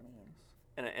does that mean?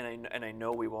 And I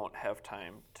know we won't have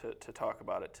time to talk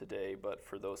about it today, but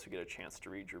for those who get a chance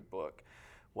to read your book,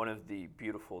 one of the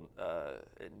beautiful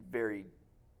and very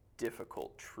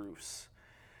difficult truths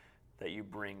that you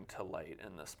bring to light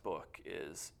in this book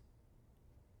is,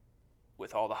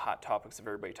 with all the hot topics of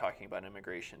everybody talking about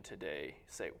immigration today,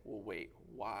 say, well, wait,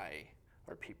 why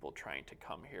are people trying to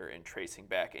come here, and tracing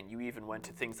back? And you even went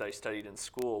to things that I studied in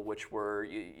school, which were,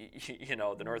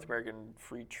 the North American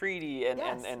Free Treaty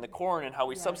and the corn, and how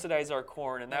we subsidize our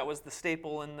corn, and that was the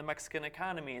staple in the Mexican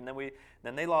economy. And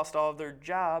then they lost all of their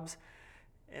jobs,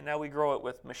 and now we grow it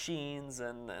with machines,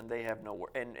 and they have no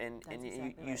work. And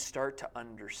you start to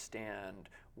understand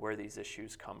where these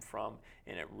issues come from,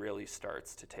 and it really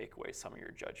starts to take away some of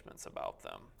your judgments about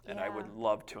them. And I would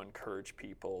love to encourage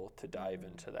people to dive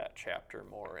into that chapter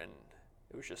more. And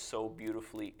it was just so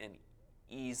beautifully and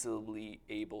easily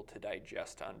able to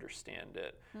digest, to understand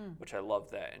it, which I love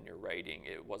that in your writing.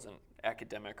 It wasn't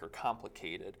academic or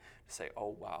complicated to say,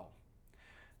 oh, wow.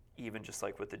 Even just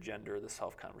like with the gender, the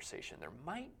self conversation, there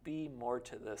might be more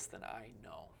to this than I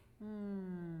know.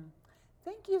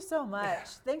 Thank you so much.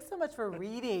 Thanks so much for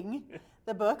reading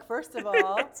the book, first of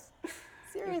all.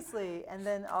 Seriously. And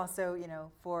then also,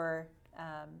 for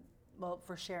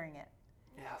sharing it.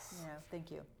 Yes.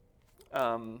 Thank you.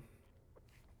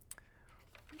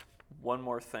 One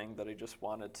more thing that I just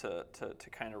wanted to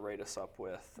kind of write us up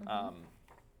with.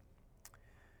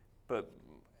 But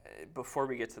before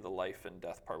we get to the life and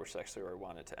death part, which is actually where I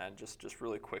wanted to end, just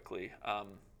really quickly,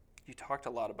 you talked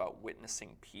a lot about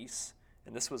witnessing peace,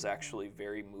 and this was actually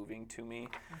very moving to me.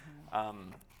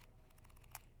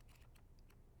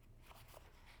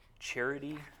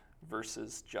 Charity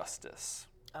versus justice.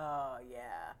 Oh,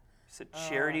 yeah. So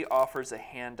charity offers a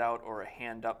handout or a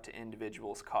hand up to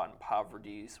individuals caught in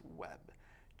poverty's web.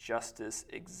 Justice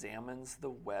examines the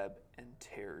web and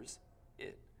tears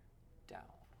it down.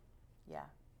 Yeah.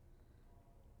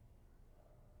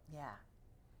 Yeah.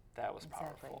 That was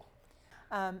powerful.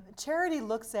 Charity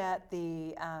looks at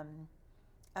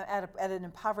at an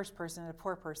impoverished person, a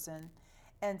poor person,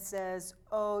 and says,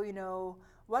 "Oh,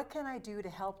 what can I do to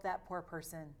help that poor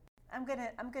person? I'm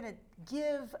gonna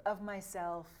give of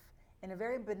myself in a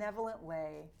very benevolent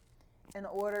way in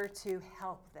order to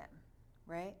help them,"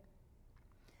 right?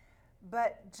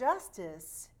 But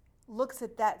justice looks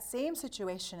at that same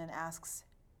situation and asks,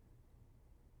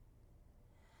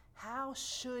 how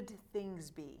should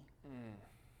things be?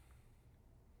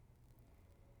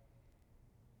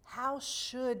 How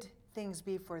should things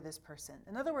be for this person?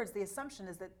 In other words, the assumption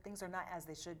is that things are not as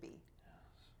they should be.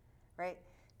 Yes. Right?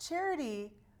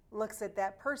 Charity looks at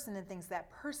that person and thinks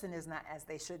that person is not as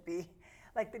they should be.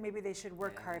 Like maybe they should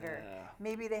work harder.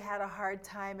 Maybe they had a hard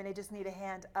time and they just need a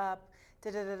hand up.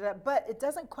 But it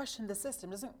doesn't question the system,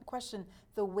 doesn't question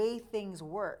the way things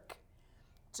work.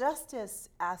 Justice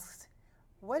asks,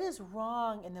 what is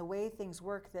wrong in the way things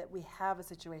work that we have a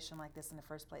situation like this in the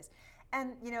first place?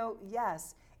 And,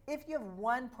 yes, if you have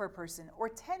one poor person or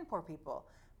 10 poor people,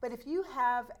 but if you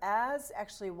have, as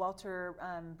actually Walter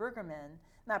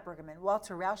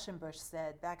Rauschenbusch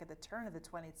said back at the turn of the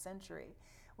 20th century,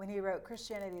 when he wrote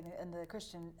Christianity and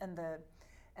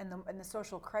the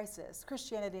Social Crisis,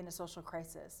 Christianity and the Social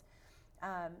Crisis.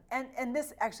 And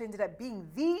this actually ended up being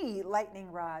the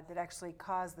lightning rod that actually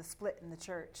caused the split in the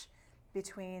church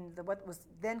between what was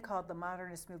then called the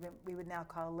modernist movement, we would now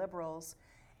call liberals,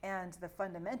 and the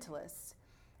fundamentalists.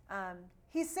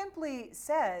 He simply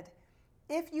said,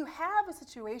 if you have a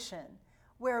situation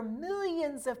where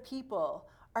millions of people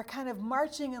are kind of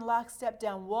marching in lockstep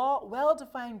down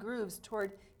well-defined grooves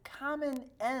toward common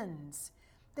ends,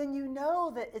 then you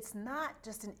know that it's not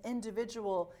just an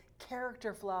individual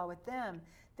character flaw with them.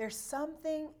 There's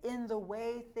something in the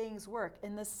way things work,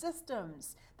 in the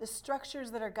systems, the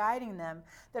structures that are guiding them,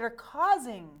 that are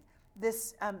causing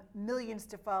this millions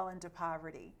to fall into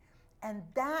poverty. And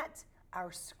that,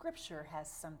 our scripture has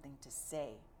something to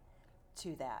say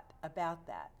to that, about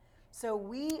that. So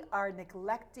we are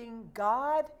neglecting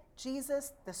God,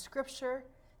 Jesus, the scripture,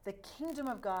 the kingdom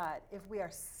of God, if we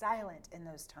are silent in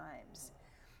those times.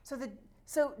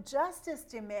 So justice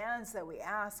demands that we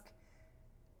ask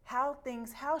how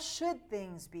should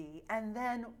things be, and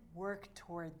then work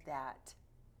toward that.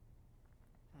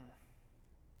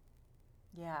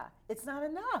 Yeah, it's not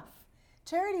enough.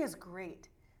 Charity is great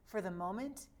for the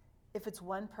moment, if it's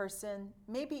one person,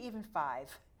 maybe even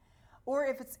 5. Or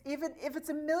if it's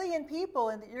a million people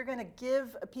and that you're going to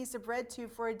give a piece of bread to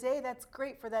for a day, that's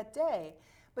great for that day.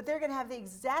 But they're going to have the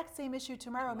exact same issue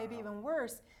tomorrow, maybe even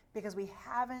worse, because we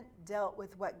haven't dealt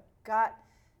with what got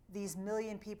these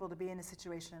million people to be in a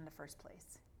situation in the first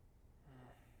place.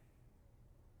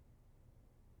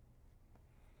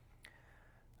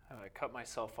 I cut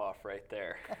myself off right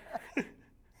there.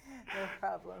 No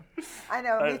problem. I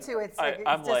know, me too. It's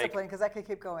discipline, because I could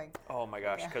keep going. Oh my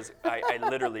gosh, because I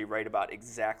literally write about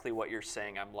exactly what you're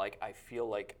saying. I'm like, I feel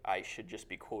like I should just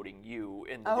be quoting you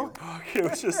in the new book. It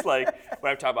was just like,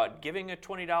 when I'm talking about giving a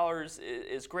 $20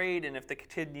 is great, and if the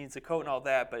kid needs a coat and all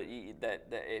that, but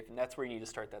if that's where you need to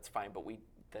start, that's fine. But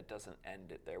that doesn't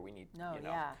end it there. We need,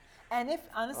 Yeah. And if,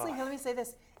 honestly, let me say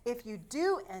this, if you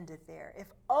do end it there, if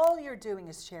all you're doing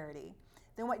is charity,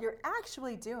 then what you're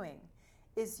actually doing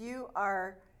is you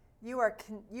are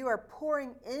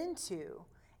pouring into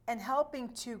and helping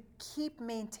to keep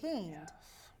maintained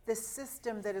the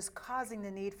system that is causing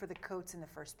the need for the coats in the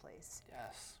first place.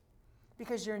 Yes.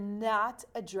 Because you're not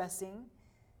addressing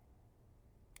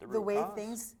the way cause.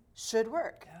 Things should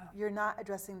work. Yeah. You're not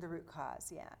addressing the root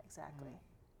cause. Yeah, exactly.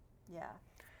 Yeah.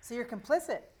 So you're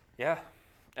complicit. Yeah.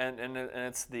 And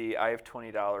it's I have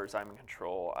 $20, I'm in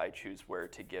control, I choose where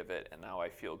to give it, and now I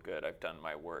feel good, I've done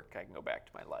my work, I can go back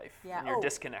to my life. Yeah. And you're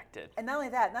disconnected. And not only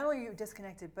that, not only are you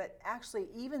disconnected, but actually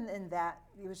even in that,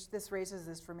 which this raises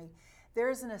this for me, there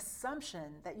is an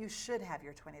assumption that you should have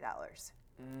your $20.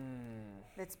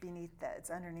 That's beneath that, it's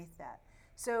underneath that.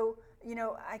 So,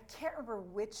 I can't remember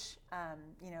which,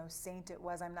 saint it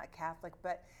was, I'm not Catholic,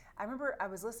 but I remember I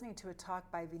was listening to a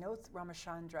talk by Vinod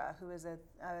Ramachandra, who is a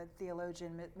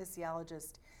theologian,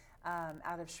 missiologist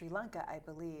out of Sri Lanka, I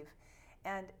believe.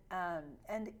 And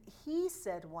he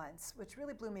said once, which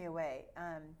really blew me away,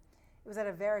 it was at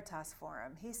a Veritas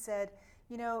forum, he said,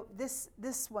 this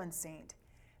one saint,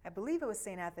 I believe it was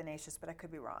St. Athanasius, but I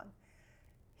could be wrong.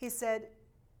 He said,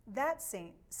 that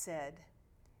saint said,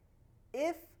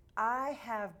 if I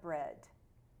have bread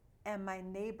and my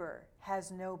neighbor has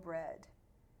no bread,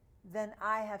 then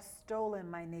I have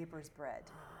stolen my neighbor's bread.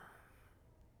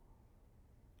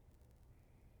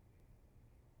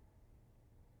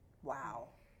 Wow.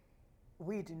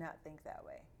 We do not think that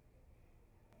way.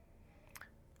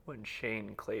 When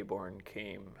Shane Claiborne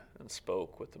came and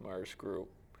spoke with the Mars group,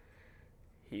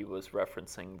 he was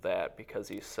referencing that because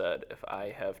he said, if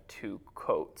I have 2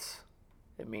 coats,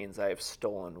 it means I have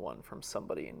stolen one from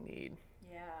somebody in need.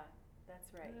 Yeah, that's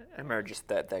right. I remember just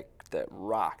that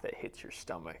rock that hits your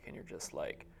stomach, and you're just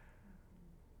like,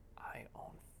 I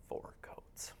own 4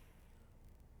 coats.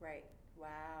 Right. Wow.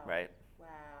 Right? Wow.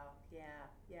 Yeah.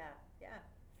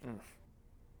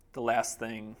 The last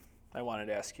thing I wanted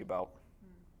to ask you about,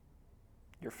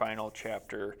 your final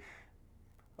chapter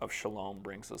of Shalom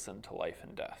brings us into life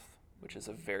and death, which is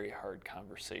a very hard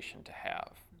conversation to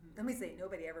have. Let me say,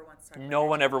 nobody ever wants to talk about it. No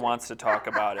one ever wants to talk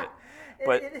about it.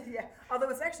 But yeah. Although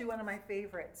it's actually one of my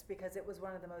favorites because it was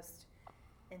one of the most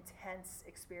intense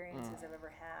experiences I've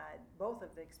ever had. Both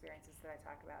of the experiences that I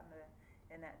talk about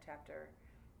in that chapter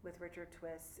with Richard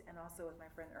Twiss and also with my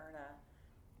friend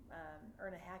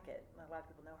Erna Hackett. A lot of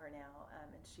people know her now.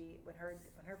 And she, when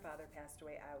her father passed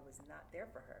away, I was not there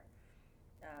for her.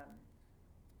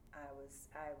 I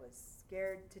was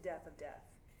scared to death of death.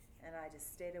 And I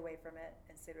just stayed away from it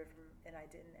and I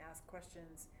didn't ask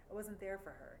questions. I wasn't there for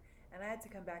her. And I had to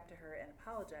come back to her and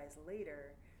apologize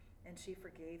later, and she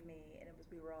forgave me, and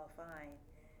we were all fine.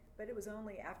 But it was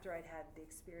only after I'd had the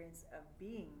experience of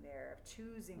being there, of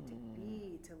choosing to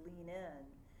lean in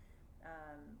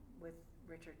with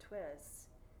Richard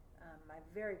Twiss, my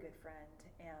very good friend,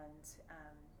 and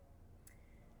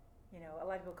a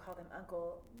lot of people called him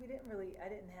uncle. I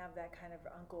didn't have that kind of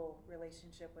uncle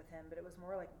relationship with him, but it was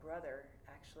more like brother,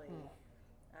 actually.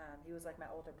 He was like my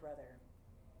older brother.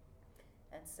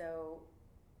 And so,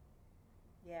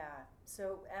 yeah,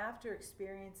 so after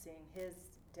experiencing his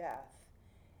death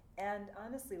and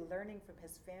honestly learning from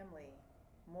his family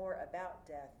more about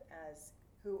death as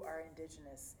who are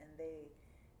indigenous, and they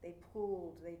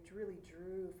really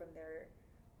drew from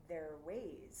their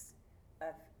ways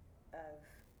of of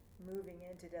moving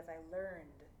into death. I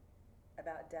learned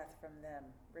about death from them,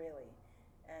 really,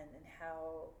 and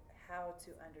how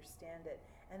to understand it,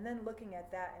 and then looking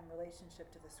at that in relationship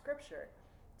to the scripture,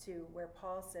 to where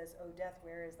Paul says, "O death,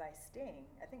 where is thy sting?"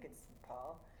 I think it's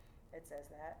Paul. It says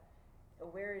that.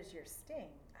 Where is your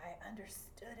sting? I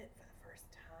understood it for the first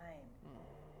time.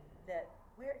 That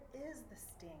where is the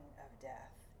sting of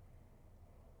death?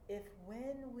 If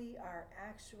when we are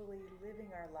actually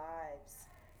living our lives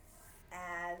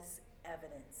as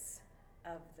evidence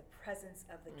of the presence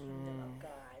of the kingdom of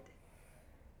God,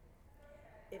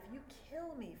 if you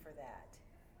kill me for that,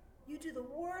 you do the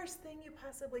worst thing you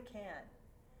possibly can.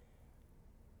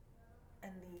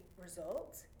 And the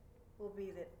result will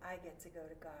be that I get to go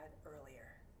to God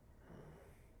earlier.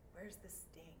 Where's the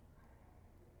sting?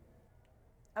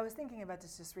 I was thinking about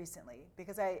this just recently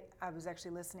because I was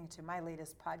actually listening to my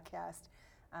latest podcast,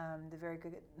 the Very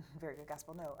Good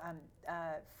Gospel,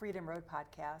 Freedom Road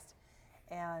podcast.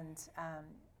 And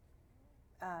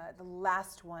the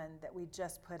last one that we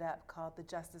just put up called The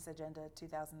Justice Agenda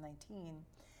 2019.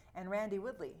 And Randy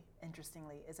Woodley,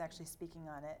 interestingly, is actually speaking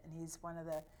on it. And he's one of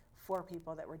the 4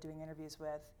 people that we're doing interviews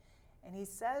with. And he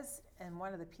says in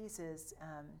one of the pieces,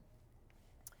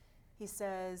 he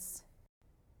says,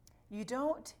 you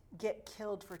don't get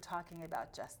killed for talking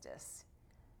about justice.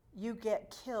 You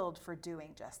get killed for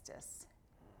doing justice.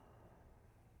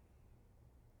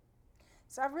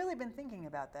 So I've really been thinking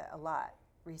about that a lot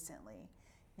recently.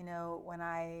 You know, when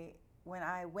I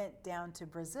went down to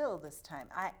Brazil this time,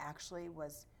 I actually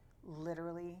was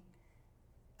literally,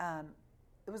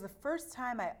 it was the first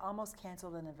time I almost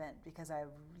canceled an event because I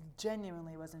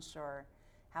genuinely wasn't sure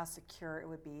how secure it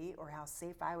would be or how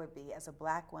safe I would be as a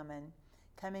Black woman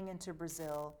coming into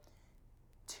Brazil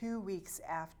 2 weeks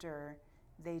after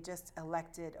they just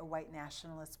elected a white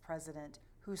nationalist president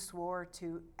who swore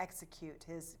to execute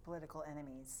his political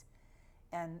enemies.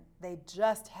 And they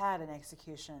just had an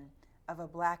execution of a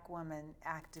Black woman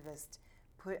activist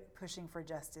pushing for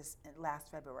justice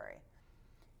last February.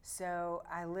 So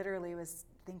I literally was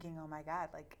thinking, oh my God,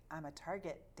 like I'm a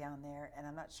target down there and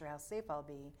I'm not sure how safe I'll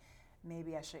be.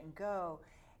 Maybe I shouldn't go.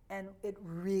 And it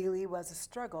really was a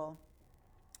struggle.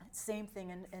 Same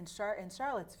thing in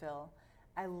Charlottesville.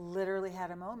 I literally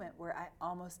had a moment where I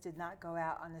almost did not go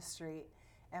out on the street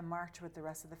and march with the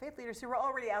rest of the faith leaders who were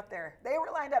already out there. They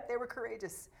were lined up. They were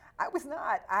courageous. I was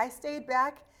not. I stayed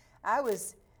back. I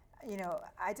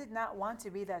did not want to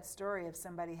be that story of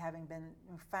somebody having been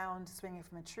found swinging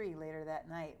from a tree later that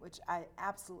night, which I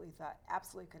absolutely thought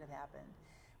could have happened.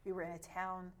 We were in a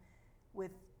town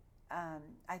with,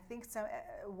 I think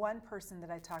one person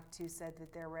that I talked to said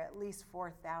that there were at least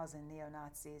 4,000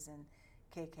 neo-Nazis and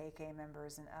KKK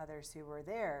members and others who were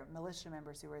there, militia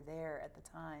members who were there at the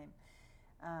time.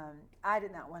 I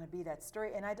did not want to be that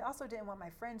story, and I also didn't want my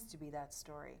friends to be that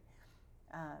story.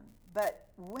 But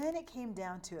when it came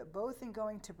down to it, both in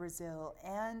going to Brazil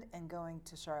and going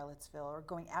to Charlottesville, or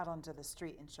going out onto the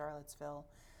street in Charlottesville,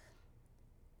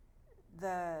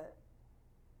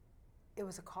 it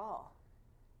was a call.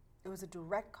 It was a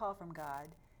direct call from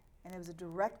God, and it was a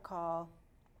direct call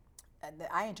that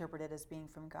I interpreted as being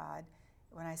from God.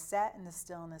 When I sat in the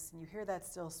stillness, and you hear that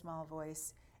still small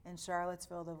voice, in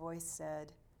Charlottesville, the voice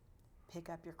said, pick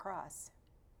up your cross.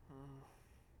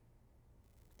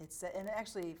 It said, and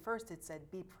actually, first it said,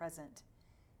 be present.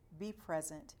 Be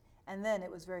present. And then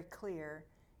it was very clear,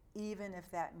 even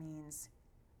if that means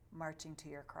marching to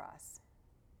your cross.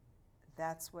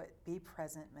 That's what be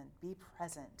present meant. Be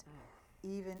present,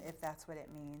 even if that's what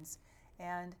it means.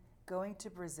 And going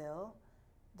to Brazil,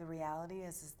 the reality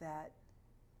is that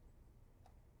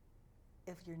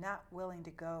if you're not willing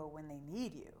to go when they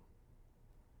need you,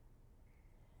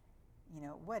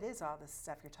 what is all this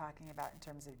stuff you're talking about in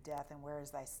terms of death and where is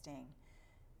thy sting?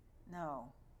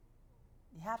 No.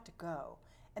 You have to go.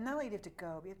 And not only do you have to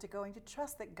go, but you have to go and you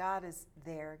trust that God is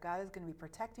there. God is going to be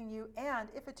protecting you. And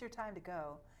if it's your time to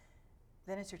go,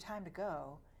 then it's your time to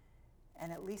go.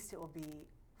 And at least it will be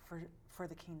for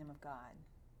the kingdom of God.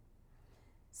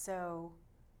 So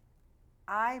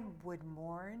I would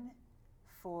mourn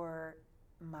for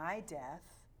my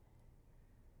death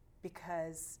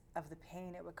because of the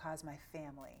pain it would cause my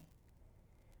family.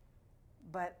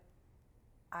 But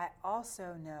I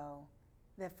also know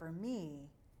that for me,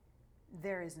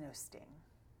 there is no sting.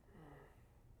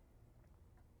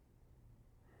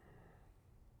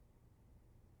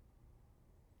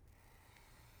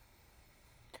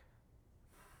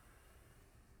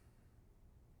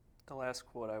 The last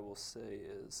quote I will say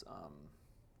is,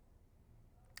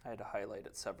 I had to highlight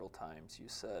it several times. You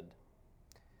said,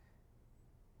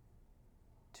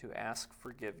 to ask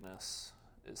forgiveness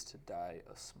is to die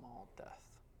a small death.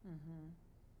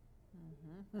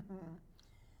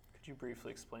 Could you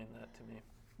briefly explain that to me?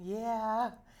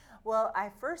 Yeah. Well, I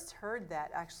first heard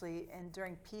that actually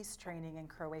during peace training in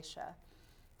Croatia.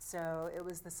 So it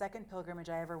was the second pilgrimage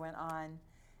I ever went on.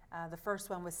 The first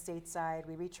one was stateside.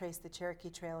 We retraced the Cherokee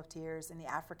Trail of Tears and the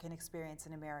African experience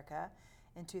in America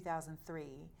in 2003.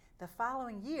 The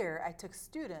following year, I took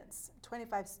students,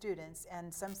 25 students,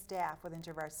 and some staff with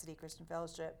InterVarsity Christian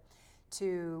Fellowship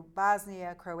to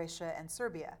Bosnia, Croatia, and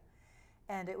Serbia.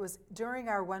 And it was during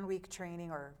our 1 week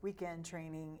training or weekend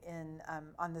training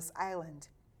on this island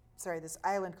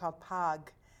called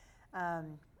Pag,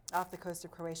 off the coast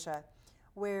of Croatia,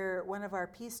 where one of our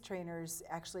peace trainers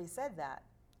actually said that.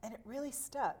 And it really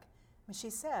stuck. When she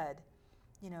said,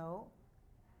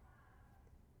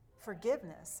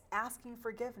 forgiveness, asking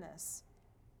forgiveness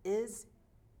is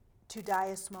to die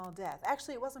a small death.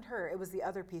 Actually, it wasn't her. It was the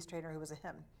other peace trainer who was a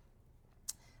him.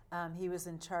 He was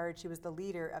in charge. He was the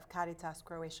leader of Caritas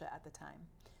Croatia at the time.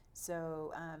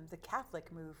 So the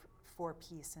Catholic move for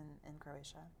peace in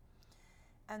Croatia.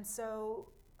 And so,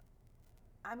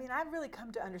 I've really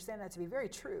come to understand that to be very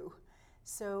true.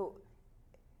 So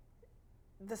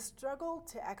the struggle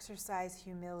to exercise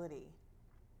humility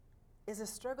is a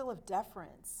struggle of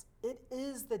deference. It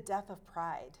is the death of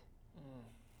pride.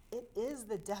 It is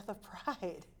the death of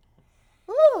pride.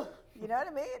 Woo! You know what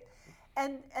I mean?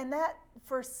 And that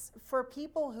for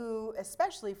people who,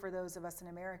 especially for those of us in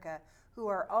America, who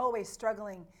are always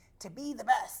struggling to be the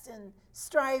best and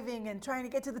striving and trying to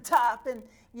get to the top and,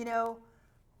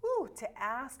 to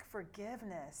ask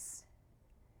forgiveness.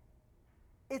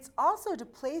 It's also to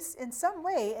place in some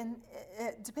way, and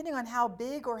depending on how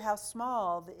big or how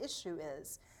small the issue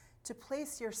is, to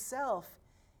place yourself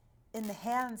in the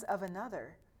hands of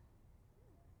another.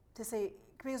 To say,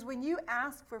 because when you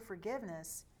ask for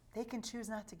forgiveness, they can choose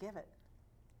not to give it.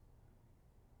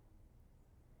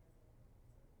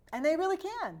 And they really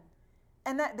can.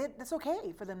 And that's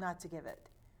okay for them not to give it.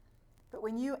 But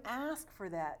when you ask for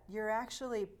that, you're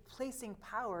actually placing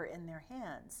power in their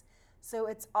hands. So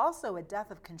it's also a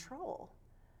death of control.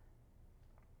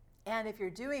 And if you're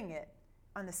doing it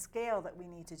on the scale that we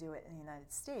need to do it in the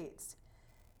United States,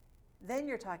 then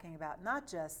you're talking about not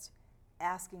just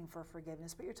asking for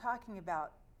forgiveness, but you're talking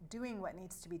about doing what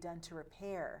needs to be done to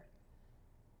repair.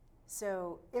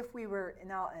 So if we were,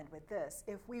 and I'll end with this,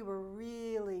 if we were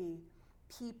really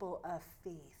people of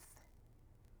faith,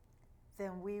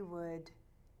 then we would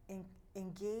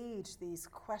engage these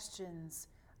questions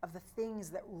of the things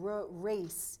that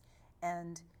race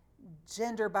and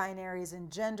gender binaries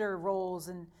and gender roles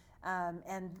and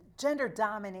gender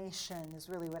domination is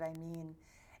really what I mean,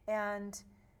 and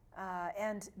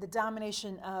the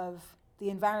domination of the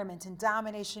environment and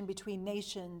domination between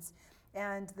nations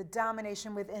and the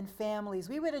domination within families.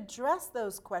 We would address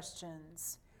those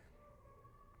questions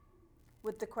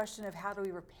with the question of how do we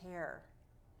repair.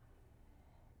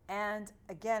 And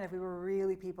again, if we were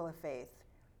really people of faith,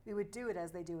 we would do it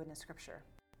as they do in the scripture.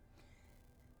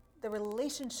 The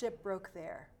relationship broke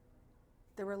there.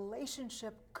 The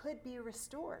relationship could be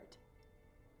restored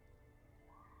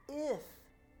if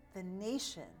the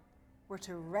nation were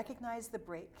to recognize the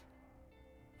break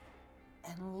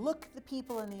and look the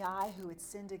people in the eye who had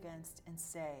sinned against and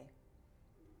say,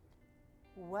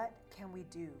 what can we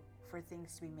do for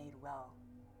things to be made well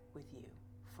with you,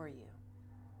 for you?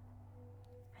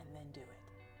 And then do it.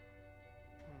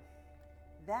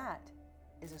 That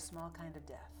is a small kind of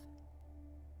death.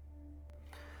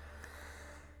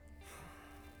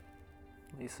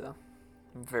 Lisa,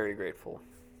 I'm very grateful.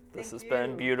 This Thank has you.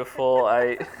 been beautiful.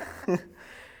 Yeah.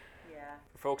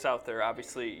 For folks out there,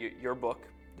 obviously, your book,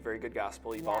 The Very Good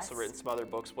Gospel, you've also Yes. written some other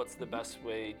books. What's the best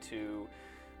way to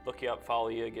look you up, follow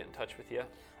you, get in touch with you?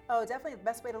 Oh, definitely the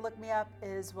best way to look me up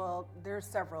is, there's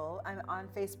several. I'm on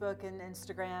Facebook and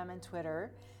Instagram and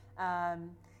Twitter.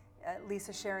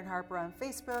 Lisa Sharon Harper on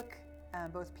Facebook,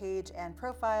 both page and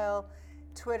profile.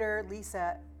 Twitter,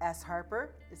 Lisa S.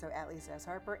 Harper, so at Lisa S.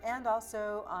 Harper, and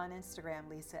also on Instagram,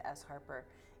 Lisa S. Harper.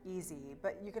 Easy.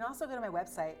 But you can also go to my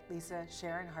website,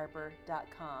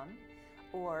 lisasharonharper.com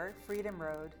or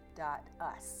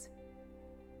freedomroad.us.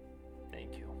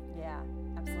 Thank you. Yeah,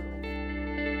 absolutely.